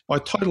was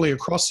totally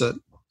across it,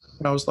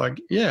 and I was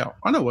like, yeah,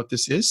 I know what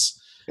this is.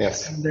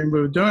 Yes. And then we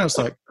were doing, I was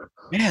like,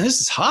 man, this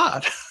is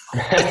hard.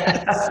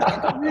 It's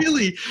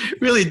really,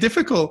 really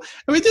difficult.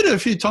 And we did it a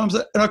few times,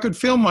 and I could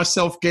feel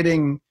myself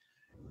getting,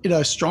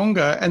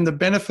 stronger, and the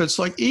benefits,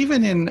 like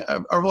even in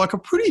a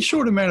pretty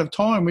short amount of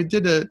time. We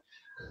did it,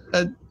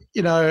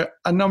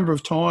 a number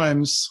of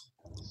times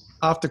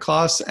after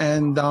class,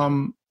 and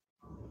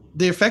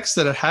the effects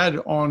that it had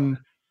on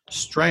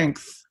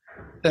strength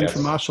and for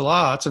martial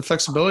arts and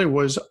flexibility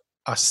was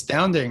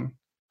astounding,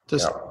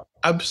 just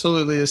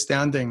absolutely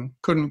astounding.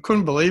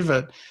 Couldn't believe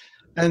it.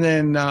 And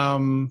then,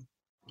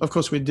 of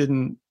course, we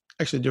didn't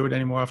actually do it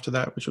anymore after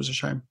that, which was a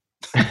shame.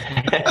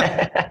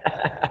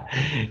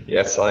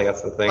 Yes, I think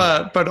that's the thing.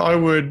 But I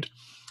would,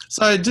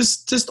 so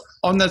just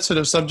on that sort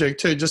of subject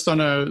too, just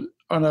on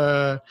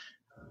a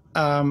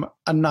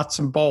nuts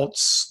and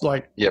bolts,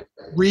 like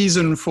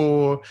reason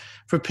for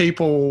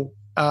people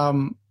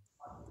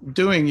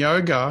doing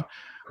yoga.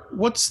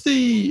 What's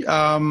the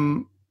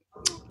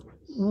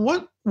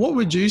what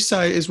would you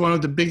say is one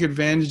of the big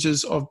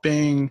advantages of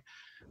being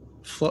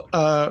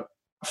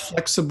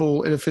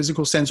flexible in a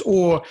physical sense?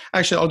 Or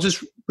actually, I'll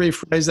just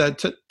rephrase that,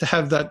 to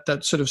have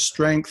that sort of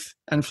strength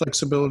and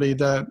flexibility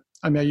that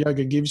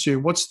yoga gives you.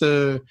 What's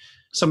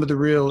some of the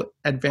real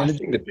advantages? I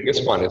think the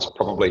biggest one is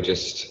probably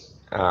just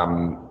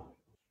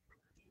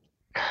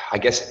I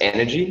guess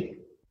energy.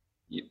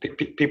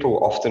 People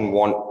often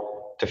want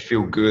to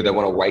feel good. They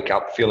want to wake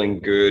up feeling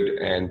good,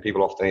 and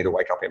people often either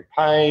wake up in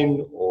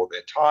pain or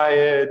they're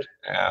tired.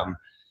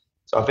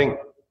 So I think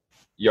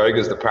yoga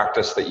is the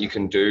practice that you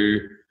can do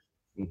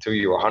until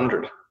you're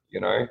 100.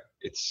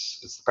 It's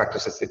the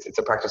practice. It's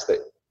a practice that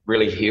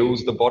really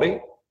heals the body.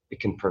 It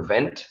can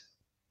prevent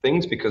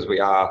things, because we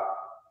are,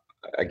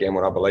 again,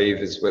 what I believe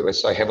is we're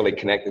so heavily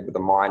connected with the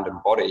mind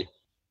and body,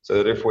 so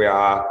that if we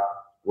are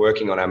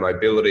working on our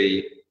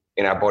mobility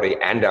in our body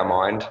and our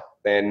mind,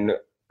 then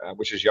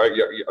which is yoga.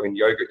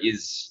 Yoga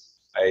is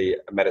a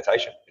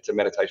meditation. It's a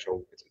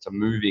meditational. It's a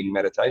moving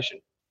meditation.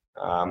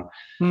 So I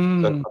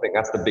think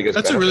that's the biggest.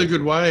 That's benefit. A really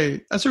good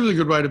way. That's a really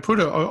good way to put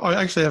it.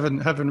 I actually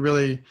haven't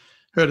really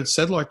heard it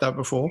said like that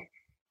before.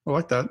 I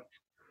like that.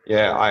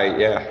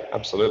 Yeah,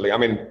 absolutely.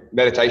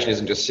 Meditation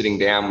isn't just sitting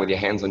down with your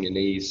hands on your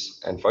knees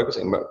and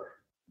focusing. But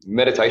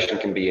meditation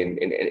can be in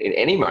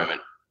any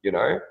moment.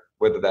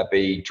 Whether that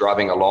be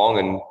driving along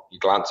and you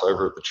glance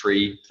over at the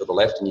tree to the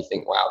left and you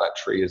think, wow, that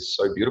tree is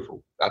so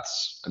beautiful.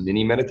 That's a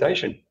mini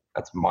meditation.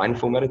 That's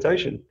mindful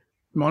meditation.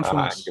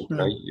 Mindfulness.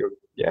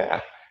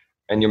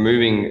 And you're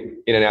moving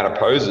in and out of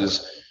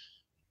poses,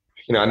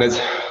 and there's,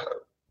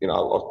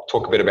 I'll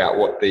talk a bit about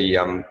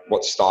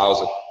what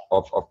styles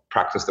of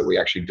practice that we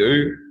actually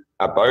do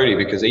at Bodhi,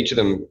 because each of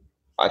them,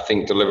 I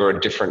think, deliver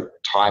a different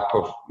type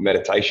of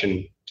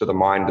meditation to the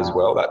mind as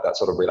well, that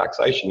sort of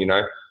relaxation,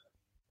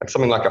 Like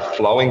something like a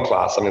flowing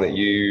class, something that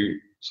you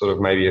sort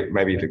of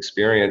maybe have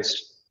experienced.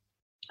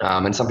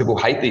 And some people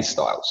hate these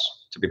styles,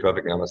 to be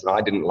perfectly honest. And I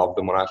didn't love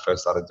them when I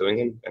first started doing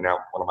them, and now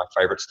one of my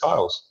favorite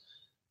styles.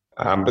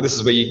 But this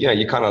is where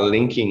you're kind of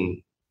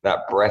linking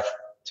that breath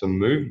to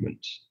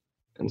movement.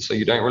 And so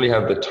you don't really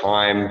have the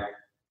time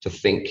to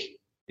think.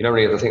 You don't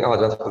really have to think, oh,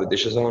 did I put the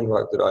dishes on?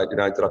 Did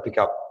I pick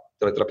up,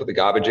 did I put the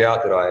garbage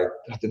out? Did I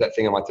do that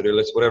thing on my to-do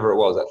list? Whatever it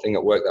was, that thing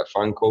at work, that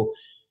phone call.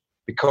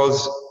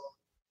 Because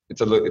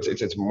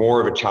it's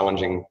more of a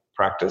challenging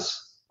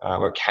practice,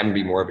 or it can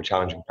be more of a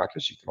challenging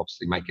practice. You can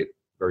obviously make it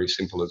very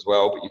simple as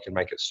well, but you can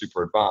make it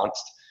super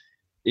advanced.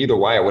 Either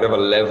way, at whatever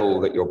level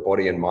that your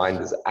body and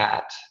mind is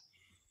at,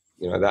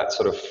 that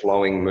sort of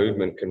flowing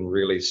movement can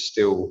really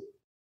still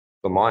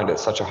the mind at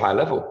such a high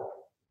level.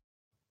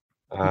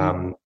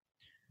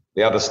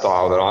 The other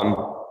style that I'm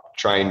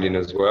trained in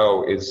as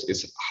well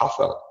is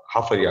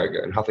hatha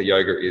yoga, and hatha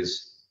yoga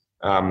is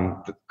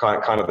the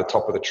kind of the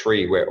top of the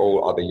tree where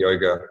all other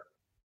yoga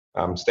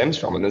stems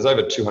from. And there's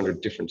over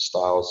 200 different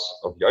styles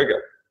of yoga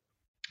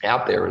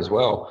out there as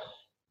well.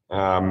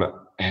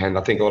 And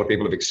I think a lot of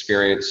people have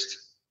experienced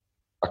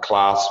a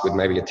class with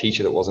maybe a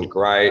teacher that wasn't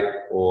great,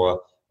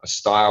 or a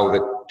style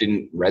that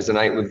didn't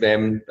resonate with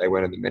them. They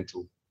weren't in the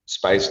mental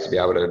space to be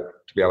able to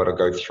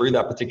go through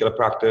that particular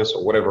practice,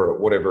 or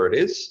whatever it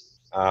is.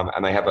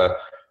 And they have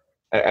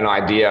an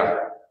idea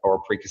or a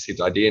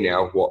preconceived idea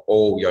now of what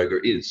all yoga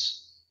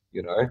is.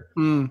 You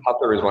know,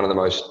 Hatha is one of the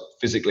most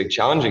physically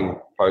challenging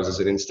poses,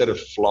 that instead of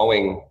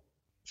flowing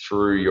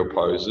through your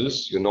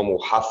poses, your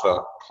normal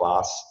Hatha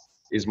class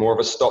is more of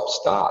a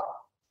stop-start,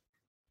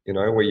 you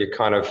know, where you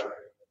kind of,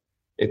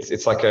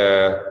 it's like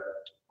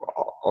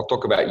I'll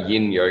talk about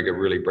yin yoga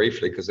really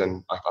briefly, because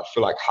then I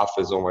feel like Hatha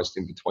is almost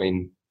in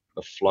between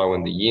the flow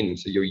and the yin.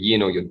 So your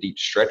yin, or your deep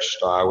stretch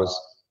style, is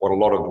what a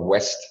lot of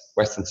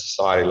Western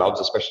society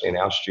loves, especially in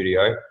our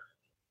studio,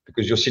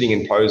 because you're sitting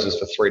in poses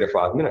for 3 to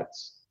 5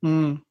 minutes.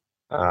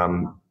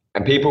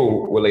 And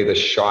people will either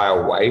shy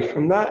away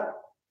from that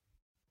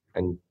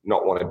and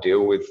not want to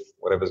deal with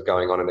whatever's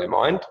going on in their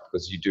mind,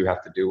 because you do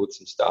have to deal with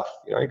some stuff,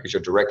 you know, because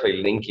you're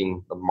directly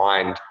linking the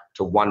mind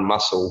to one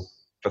muscle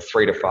for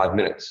 3 to 5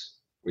 minutes,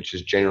 which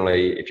is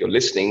generally, if you're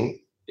listening,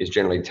 is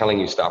generally telling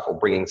you stuff or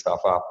bringing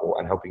stuff up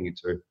and helping you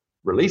to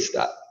release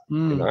that,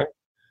 you know.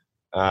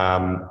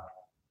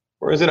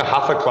 Whereas in a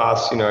Hatha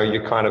class, you know,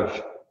 you're kind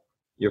of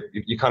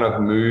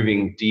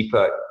moving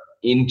deeper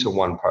into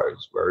one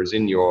pose, whereas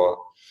in your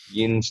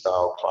yin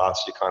style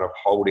class, you're kind of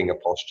holding a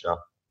posture.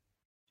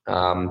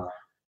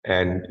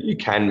 And you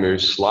can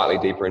move slightly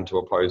deeper into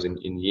a pose in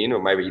yin,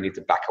 or maybe you need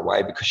to back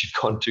away because you've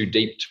gone too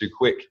deep too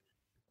quick.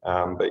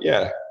 But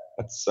yeah,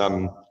 that's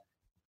kind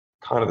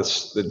of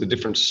the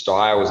different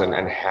styles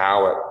and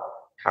how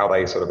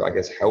they sort of, I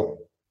guess,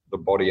 help the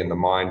body and the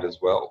mind as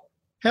well.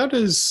 How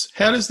does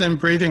then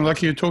breathing,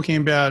 like you're talking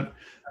about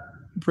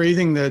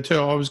breathing there too,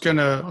 I was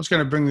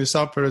gonna bring this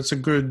up, but it's a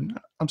good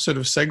sort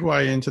of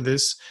segue into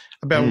this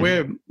about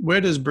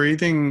where does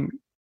breathing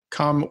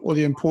come, or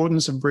the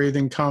importance of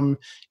breathing come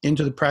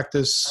into the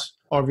practice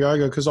of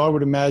yoga? Because I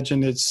would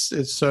imagine it's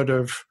a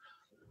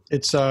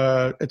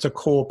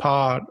core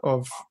part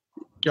of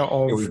it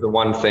was the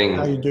one thing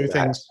how you do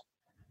things.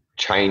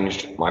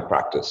 Changed my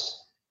practice.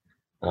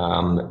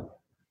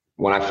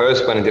 When I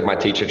first went and did my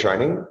teacher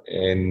training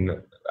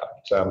in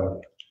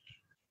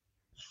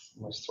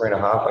almost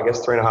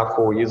 3.5,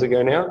 4 years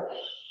ago now,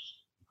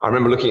 I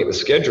remember looking at the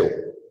schedule,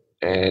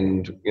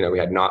 and you know, we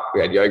had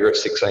yoga at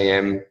 6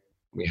 a.m.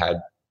 We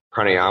had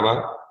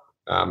pranayama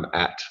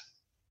at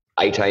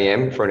 8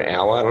 a.m. for an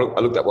hour.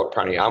 I looked at what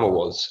pranayama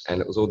was,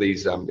 and it was all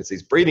these it's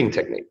these breathing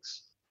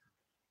techniques.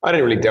 I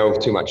didn't really delve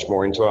too much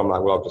more into it. I'm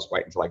like, well, I'll just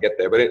wait until I get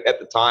there. But at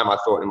the time, I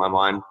thought in my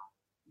mind,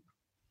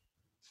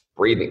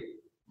 breathing.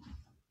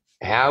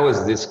 How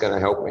is this going to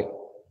help me?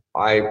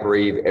 I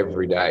breathe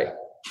every day.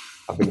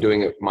 I've been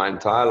doing it my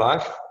entire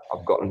life.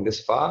 I've gotten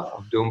this far.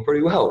 I'm doing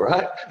pretty well,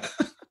 right?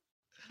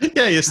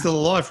 Yeah, you're still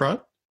alive, right?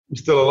 I'm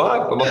still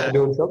alive. I must be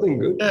doing something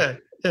good.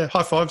 Yeah.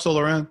 High fives all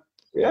around.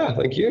 Yeah,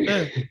 thank you.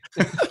 Yeah.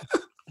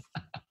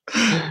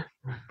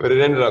 But it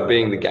ended up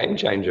being the game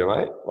changer,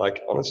 mate.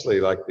 Like,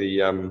 honestly, like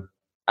the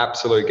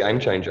absolute game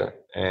changer.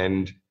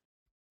 And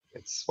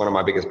it's one of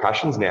my biggest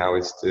passions now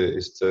is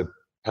to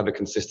have a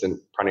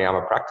consistent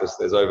pranayama practice.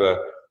 There's over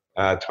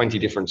 20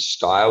 different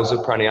styles of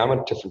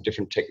pranayama,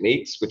 different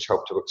techniques, which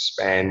help to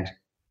expand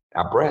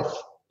our breath,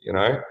 you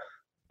know.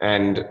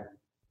 And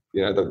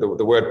you know,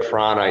 the word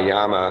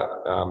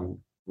pranayama,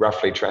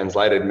 roughly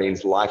translated,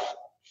 means life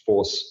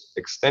force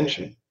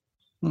extension.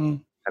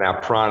 And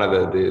our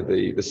prana,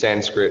 the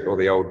Sanskrit or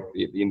the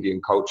Indian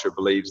culture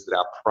believes that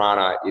our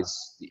prana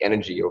is the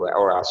energy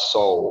or our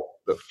soul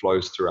that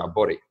flows through our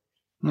body.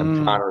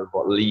 And prana is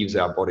what leaves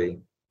our body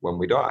when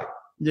we die.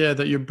 Yeah,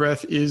 that your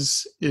breath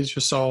is your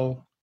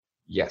soul.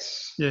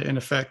 Yes. Yeah, in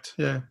effect.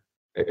 Yeah.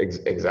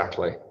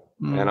 Exactly.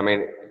 And I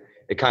mean,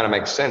 it kind of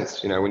makes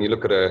sense, you know, when you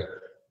look at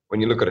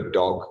a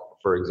dog,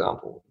 for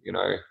example, you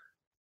know,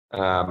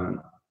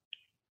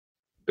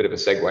 bit of a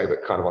segue,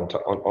 but kind of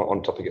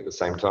on topic at the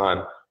same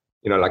time.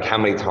 You know, like how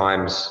many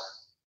times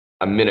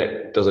a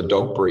minute does a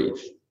dog breathe?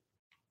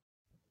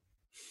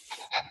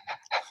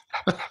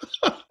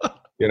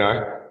 You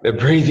know, they're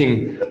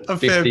breathing a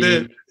fair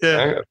bit. Yeah.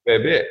 You know, a fair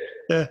bit.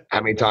 Yeah.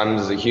 How many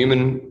times does a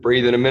human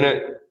breathe in a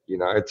minute? You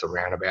know, it's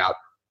around about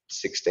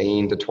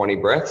 16 to 20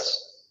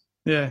 breaths.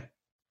 Yeah.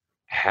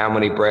 How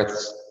many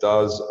breaths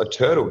does a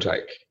turtle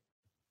take?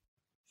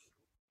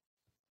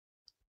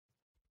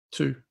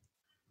 2.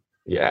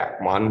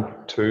 Yeah, 1,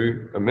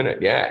 2 a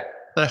minute. Yeah.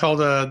 Like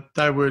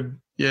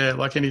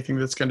anything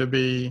that's going to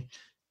be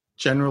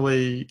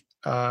generally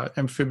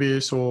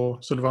amphibious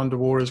or sort of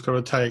underwater has got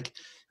to take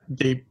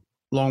deep,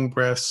 long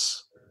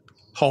breaths,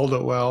 hold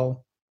it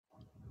well,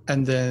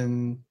 and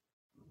then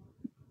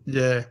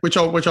Yeah, which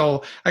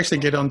I'll actually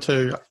get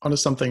onto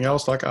something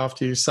else, like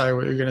after you say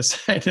what you're going to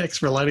say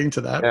next relating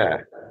to that.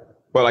 Yeah.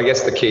 Well, I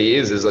guess the key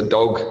is a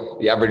dog,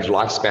 the average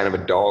lifespan of a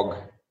dog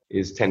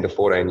is 10 to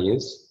 14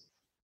 years.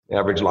 The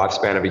average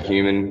lifespan of a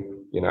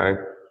human,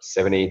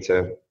 70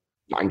 to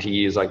 90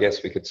 years, I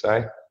guess we could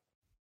say.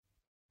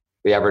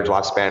 The average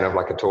lifespan of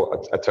like a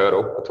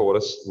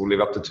tortoise, will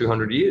live up to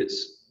 200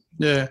 years.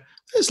 Yeah,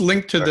 it's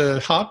linked to the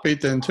heartbeat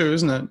then too,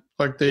 isn't it?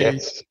 Like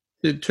Yes.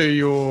 to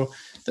your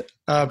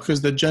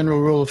because the general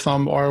rule of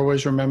thumb I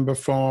always remember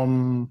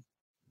from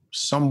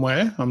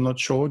somewhere, I'm not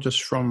sure,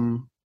 just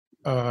from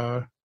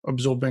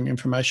absorbing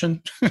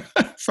information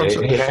from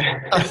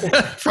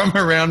from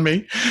around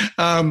me,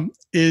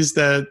 is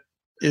that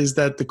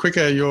the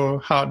quicker your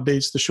heart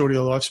beats, the shorter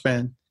your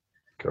lifespan.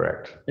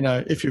 Correct.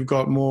 If you've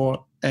got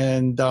more.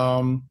 And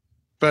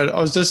but I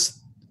was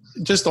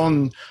just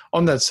on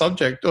that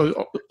subject,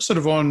 or sort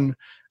of on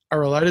a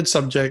related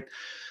subject.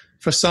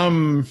 For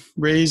some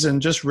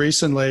reason, just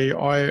recently,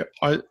 I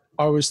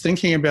was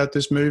thinking about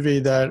this movie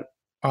that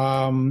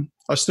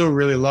I still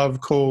really love,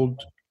 called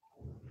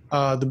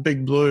The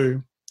Big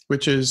Blue,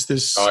 which is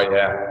this. Oh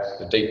yeah,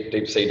 the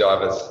deep sea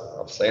divers.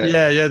 I've seen it.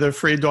 Yeah, the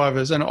free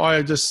divers, and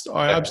I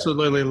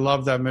absolutely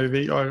love that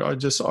movie. I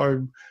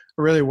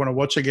really want to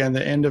watch again.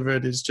 The end of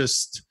it is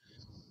just,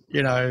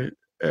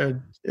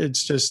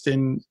 it's just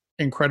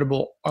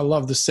incredible. I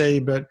love the sea,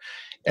 but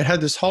it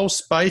had this whole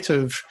spate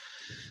of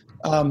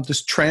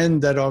this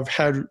trend that I've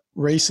had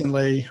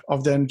recently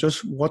of then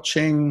just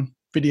watching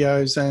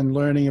videos and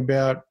learning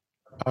about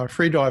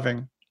free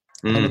diving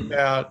and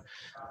about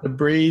the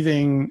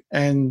breathing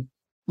and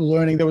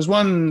learning. There was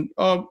one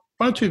or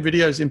two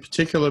videos in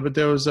particular, but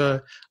there was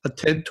a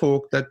TED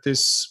talk that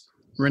this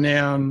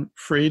renowned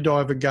free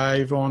diver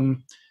gave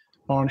on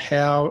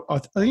how, I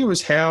think it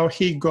was how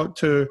he got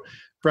to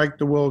break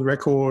the world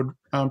record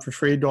for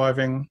free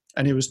diving,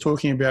 and he was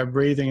talking about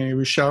breathing, and he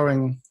was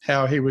showing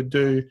how he would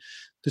do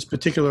this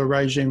particular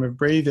regime of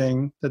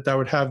breathing that they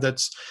would have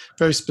that's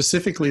very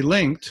specifically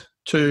linked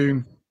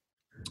to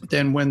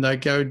then when they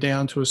go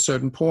down to a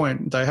certain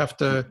point, they have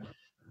to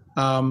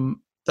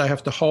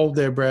hold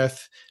their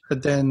breath,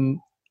 but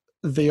then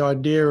the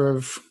idea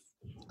of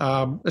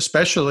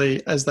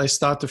especially as they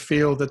start to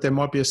feel that there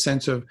might be a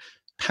sense of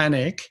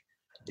panic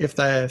if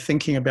they're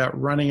thinking about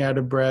running out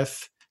of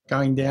breath,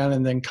 going down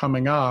and then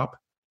coming up.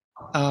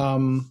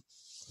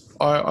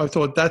 I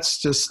thought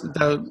that's just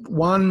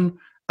one,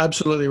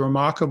 absolutely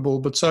remarkable,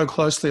 but so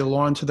closely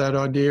aligned to that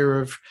idea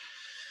of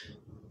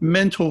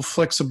mental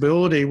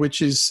flexibility,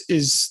 which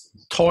is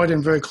tied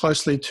in very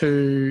closely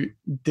to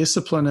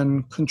discipline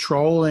and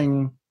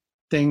controlling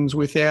things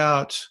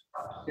without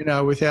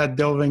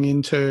delving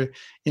into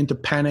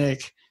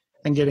panic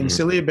and getting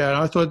silly about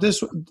it. I thought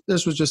this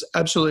was just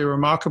absolutely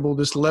remarkable,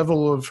 this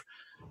level of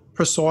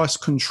precise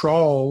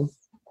control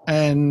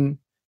and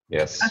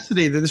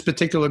capacity that this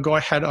particular guy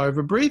had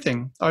over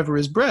breathing, over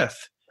his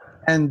breath,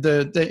 and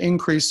the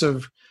increase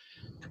of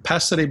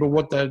capacity, but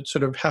what they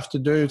sort of have to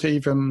do to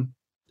even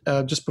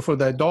just before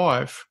they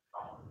dive,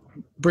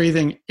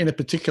 breathing in a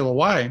particular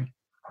way.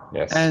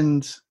 Yes.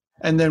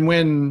 And then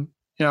when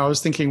I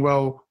was thinking,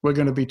 well, we're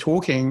going to be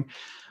talking,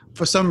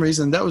 for some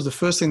reason that was the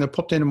first thing that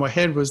popped into my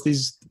head was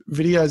these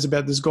videos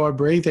about this guy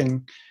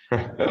breathing,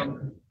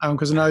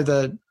 because I know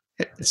that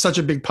it's such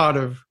a big part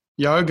of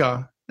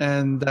yoga,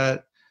 and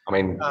that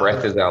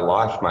breath is our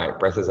life, mate.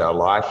 Breath is our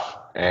life,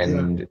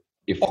 and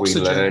if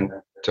oxygen, we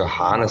learn to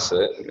harness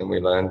it and we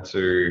learn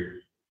to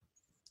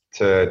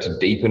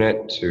deepen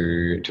it,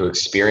 to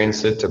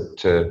experience it,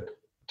 to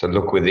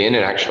look within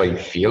and actually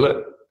feel it,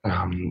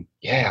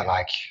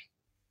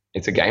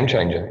 it's a game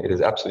changer. It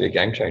is absolutely a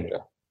game changer.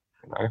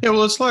 Yeah,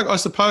 well, it's like, I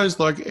suppose,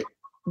 like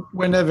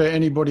whenever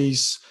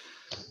anybody's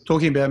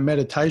talking about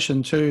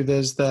meditation too,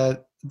 there's a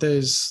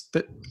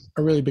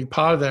really big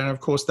part of that, and of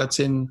course that's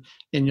in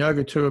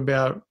yoga too,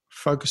 about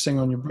focusing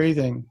on your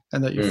breathing,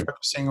 and that you're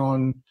focusing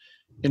on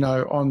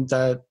on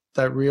that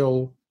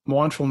real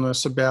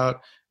mindfulness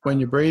about when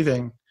you're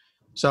breathing.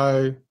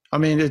 So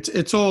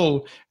it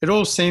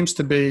all seems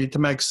to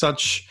make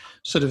such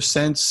sort of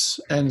sense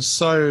and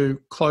so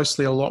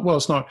closely aligned. Well,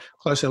 it's not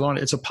closely aligned.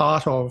 It's a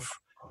part of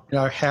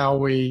how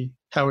we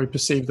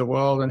perceive the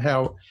world and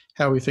how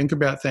we think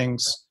about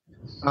things.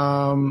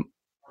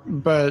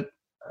 But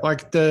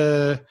like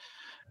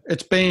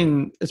it's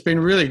been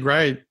really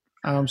great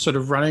sort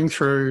of running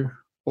through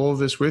all of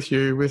this with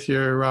you, with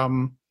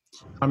your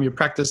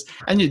practice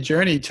and your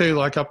journey too,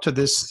 like up to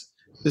this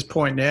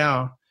point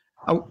now.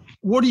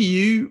 What do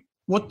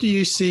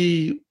you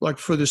see like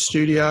for the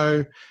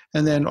studio,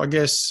 and then I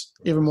guess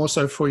even more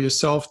so for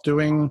yourself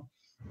doing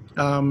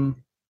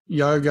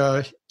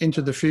yoga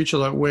into the future,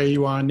 like where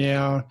you are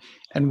now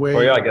and where?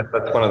 Well, yeah, I guess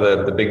that's one of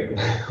the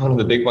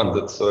big ones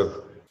that sort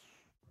of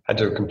had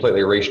to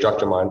completely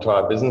restructure my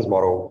entire business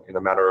model in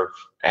a matter of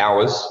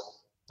hours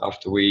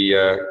after we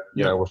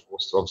were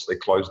forced to obviously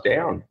close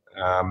down.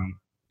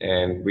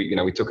 And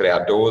we took it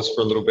outdoors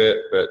for a little bit,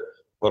 but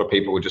a lot of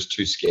people were just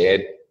too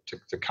scared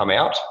to come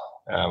out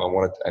and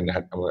were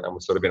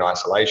sort of in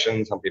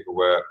isolation. Some people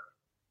were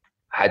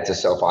had to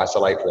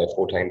self-isolate for their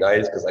 14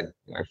 days because they'd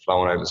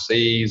flown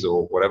overseas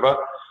or whatever.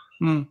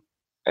 Mm.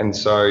 And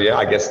so, yeah,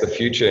 I guess the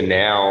future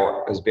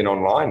now has been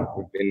online.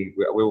 We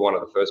were one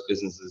of the first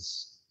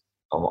businesses,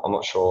 I'm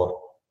not sure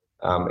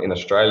in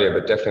Australia,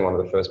 but definitely one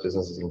of the first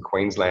businesses in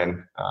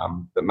Queensland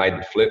that made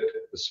the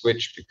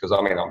switch, because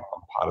I'm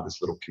part of this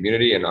little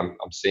community, and I'm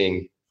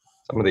seeing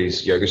some of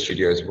these yoga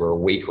studios were a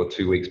week or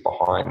 2 weeks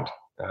behind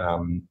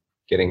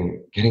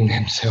getting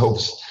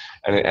themselves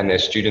and their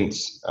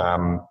students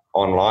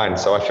online.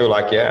 So I feel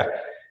like, yeah,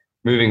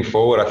 moving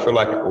forward, I feel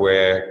like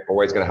we're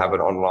always going to have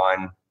an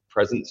online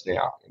presence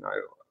now.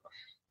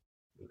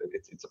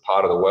 It's a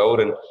part of the world,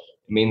 and it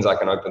means I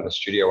can open the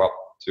studio up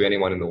to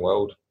anyone in the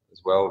world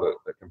as well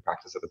that can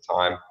practice at a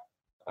time,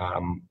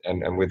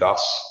 and with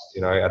us,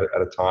 at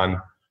a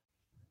time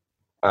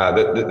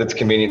that's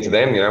convenient to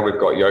them. We've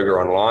got yoga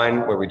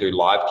online where we do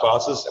live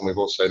classes, and we've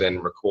also then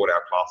record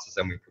our classes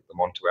and we put them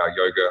onto our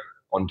yoga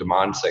on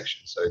demand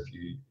section. So if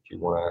you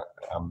want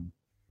to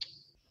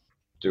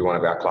do one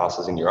of our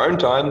classes in your own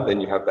time, then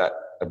you have that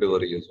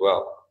ability as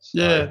well. So,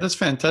 yeah, that's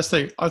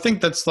fantastic. I think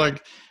that's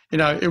like,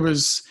 it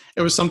was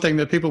something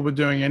that people were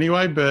doing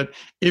anyway, but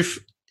if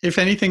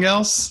anything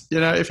else,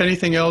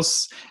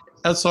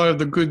 outside of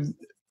the good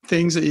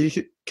things that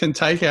you can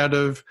take out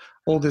of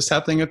all this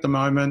happening at the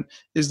moment,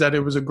 is that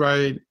it was a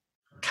great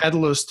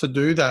catalyst to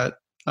do that,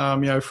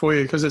 for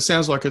you, because it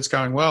sounds like it's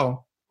going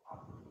well.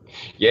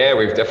 Yeah,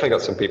 we've definitely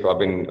got some people.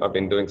 I've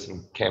been doing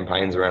some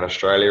campaigns around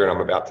Australia, and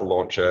I'm about to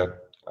launch a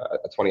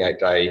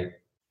 28-day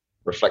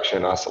reflection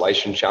and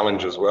isolation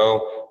challenge as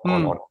well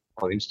on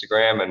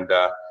Instagram, and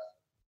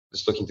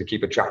just looking to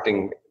keep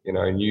attracting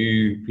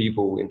new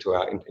people into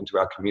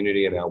our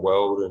community and our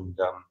world. And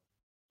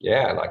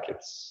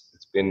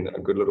it's been a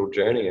good little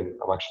journey, and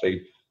I'm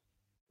actually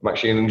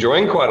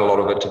enjoying quite a lot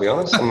of it, to be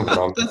honest. Some of it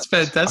That's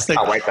fantastic.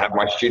 I can't wait to have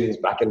my students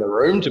back in the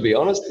room, to be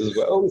honest, as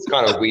well. It's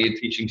kind of weird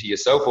teaching to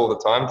yourself all the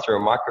time through a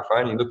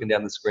microphone. You're looking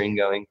down the screen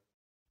going,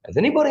 is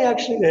anybody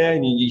actually there?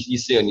 And you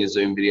see on your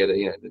Zoom video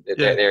that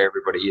there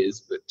everybody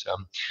is. But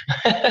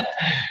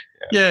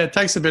yeah, it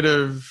takes a bit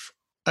of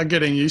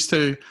getting used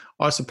to,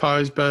 I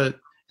suppose. But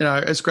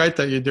it's great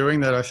that you're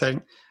doing that, I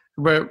think.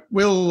 But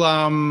we'll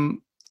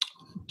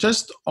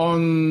just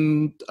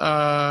on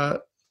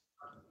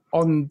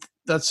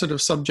that sort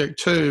of subject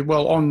too.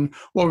 Well, on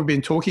what we've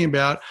been talking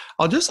about,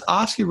 I'll just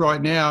ask you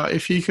right now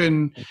if you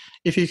can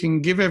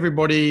give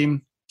everybody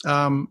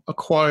a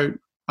quote,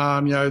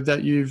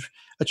 that you've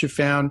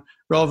found,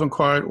 relevant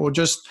quote, or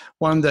just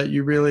one that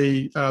you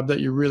really like, that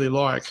you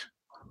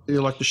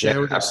like to share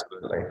with us.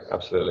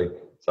 Absolutely.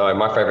 So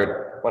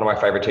one of my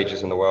favorite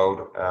teachers in the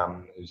world,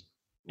 who's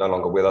no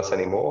longer with us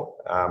anymore,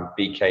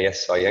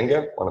 BKS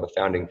Iyengar, one of the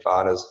founding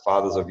fathers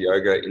of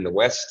yoga in the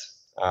West,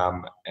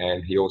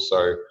 and he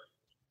also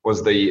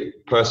was the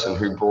person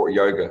who brought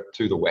yoga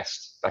to the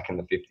West back in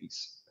the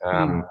 50s.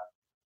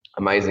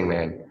 Amazing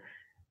man.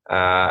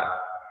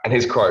 And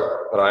his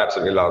quote that I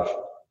absolutely love: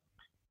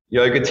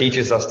 yoga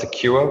teaches us to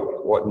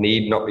cure what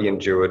need not be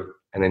endured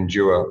and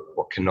endure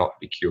what cannot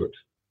be cured.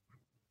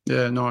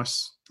 Yeah,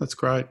 nice. That's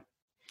great.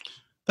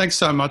 Thanks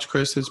so much,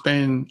 Chris. It's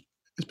been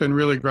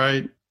really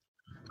great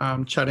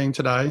chatting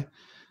today.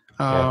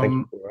 Thank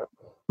you for that.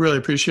 Really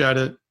appreciate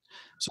it.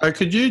 So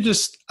could you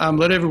just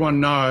let everyone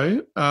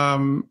know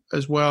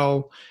as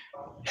well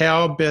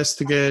how best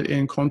to get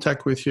in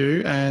contact with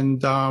you,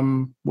 and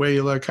where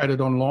you're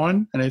located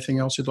online, and anything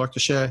else you'd like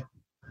to share?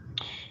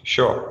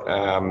 Sure.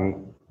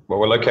 Well,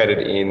 we're located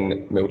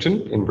in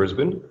Milton, in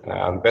Brisbane.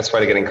 The best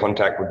way to get in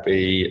contact would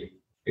be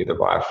either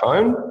via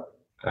phone.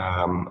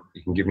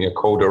 You can give me a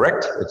call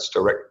direct. It's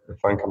direct. The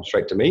phone comes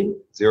straight to me,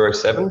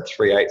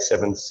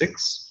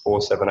 073876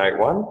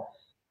 4781.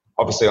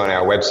 Obviously on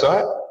our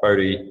website,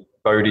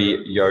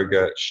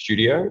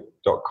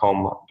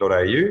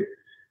 bodhiyogastudio.com.au.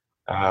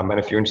 And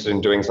if you're interested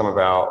in doing some of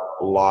our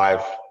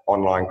live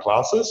online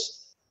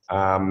classes,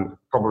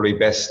 probably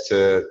best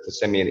to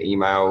send me an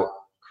email,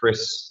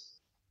 Chris,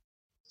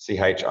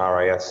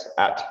 CHRAS,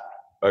 at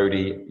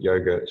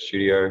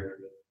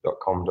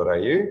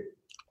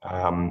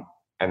bodhiyogastudio.com.au.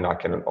 And I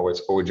can always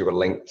forward you a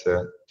link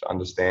to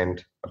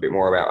understand a bit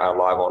more about our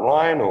live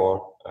online,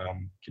 or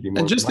give you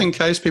more. And just in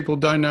case people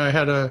don't know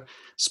how to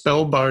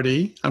spell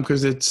Bodhi,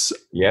 because it's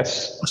a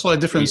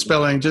slightly different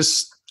spelling,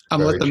 just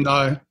let them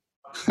know.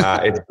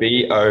 It's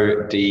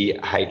Bodhi,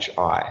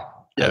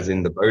 as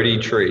in the Bodhi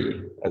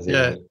tree, as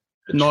in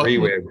the tree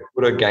where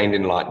Buddha gained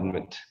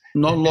enlightenment.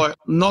 Not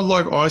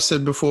like I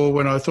said before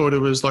when I thought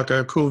it was like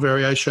a cool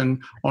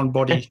variation on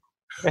body.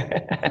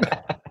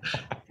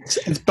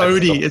 It's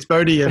Bodhi. It's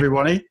Bodhi,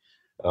 everybody.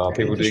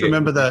 People just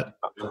remember that.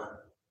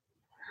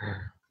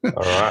 All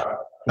right.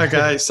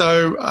 Okay,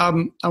 so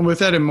and with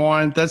that in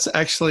mind, that's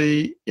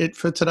actually it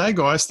for today,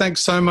 guys.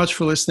 Thanks so much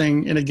for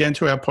listening in again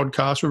to our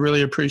podcast. We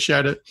really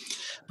appreciate it.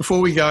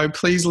 Before we go,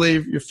 please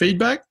leave your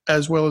feedback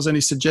as well as any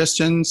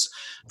suggestions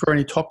for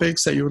any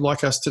topics that you would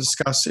like us to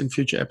discuss in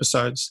future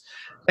episodes.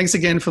 Thanks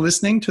again for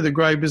listening to the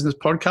Grow Business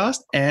Podcast,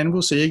 and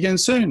we'll see you again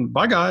soon.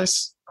 Bye,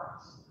 guys.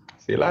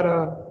 See you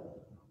later.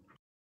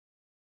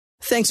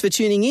 Thanks for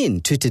tuning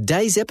in to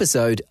today's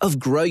episode of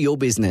Grow Your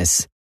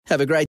Business. Have a great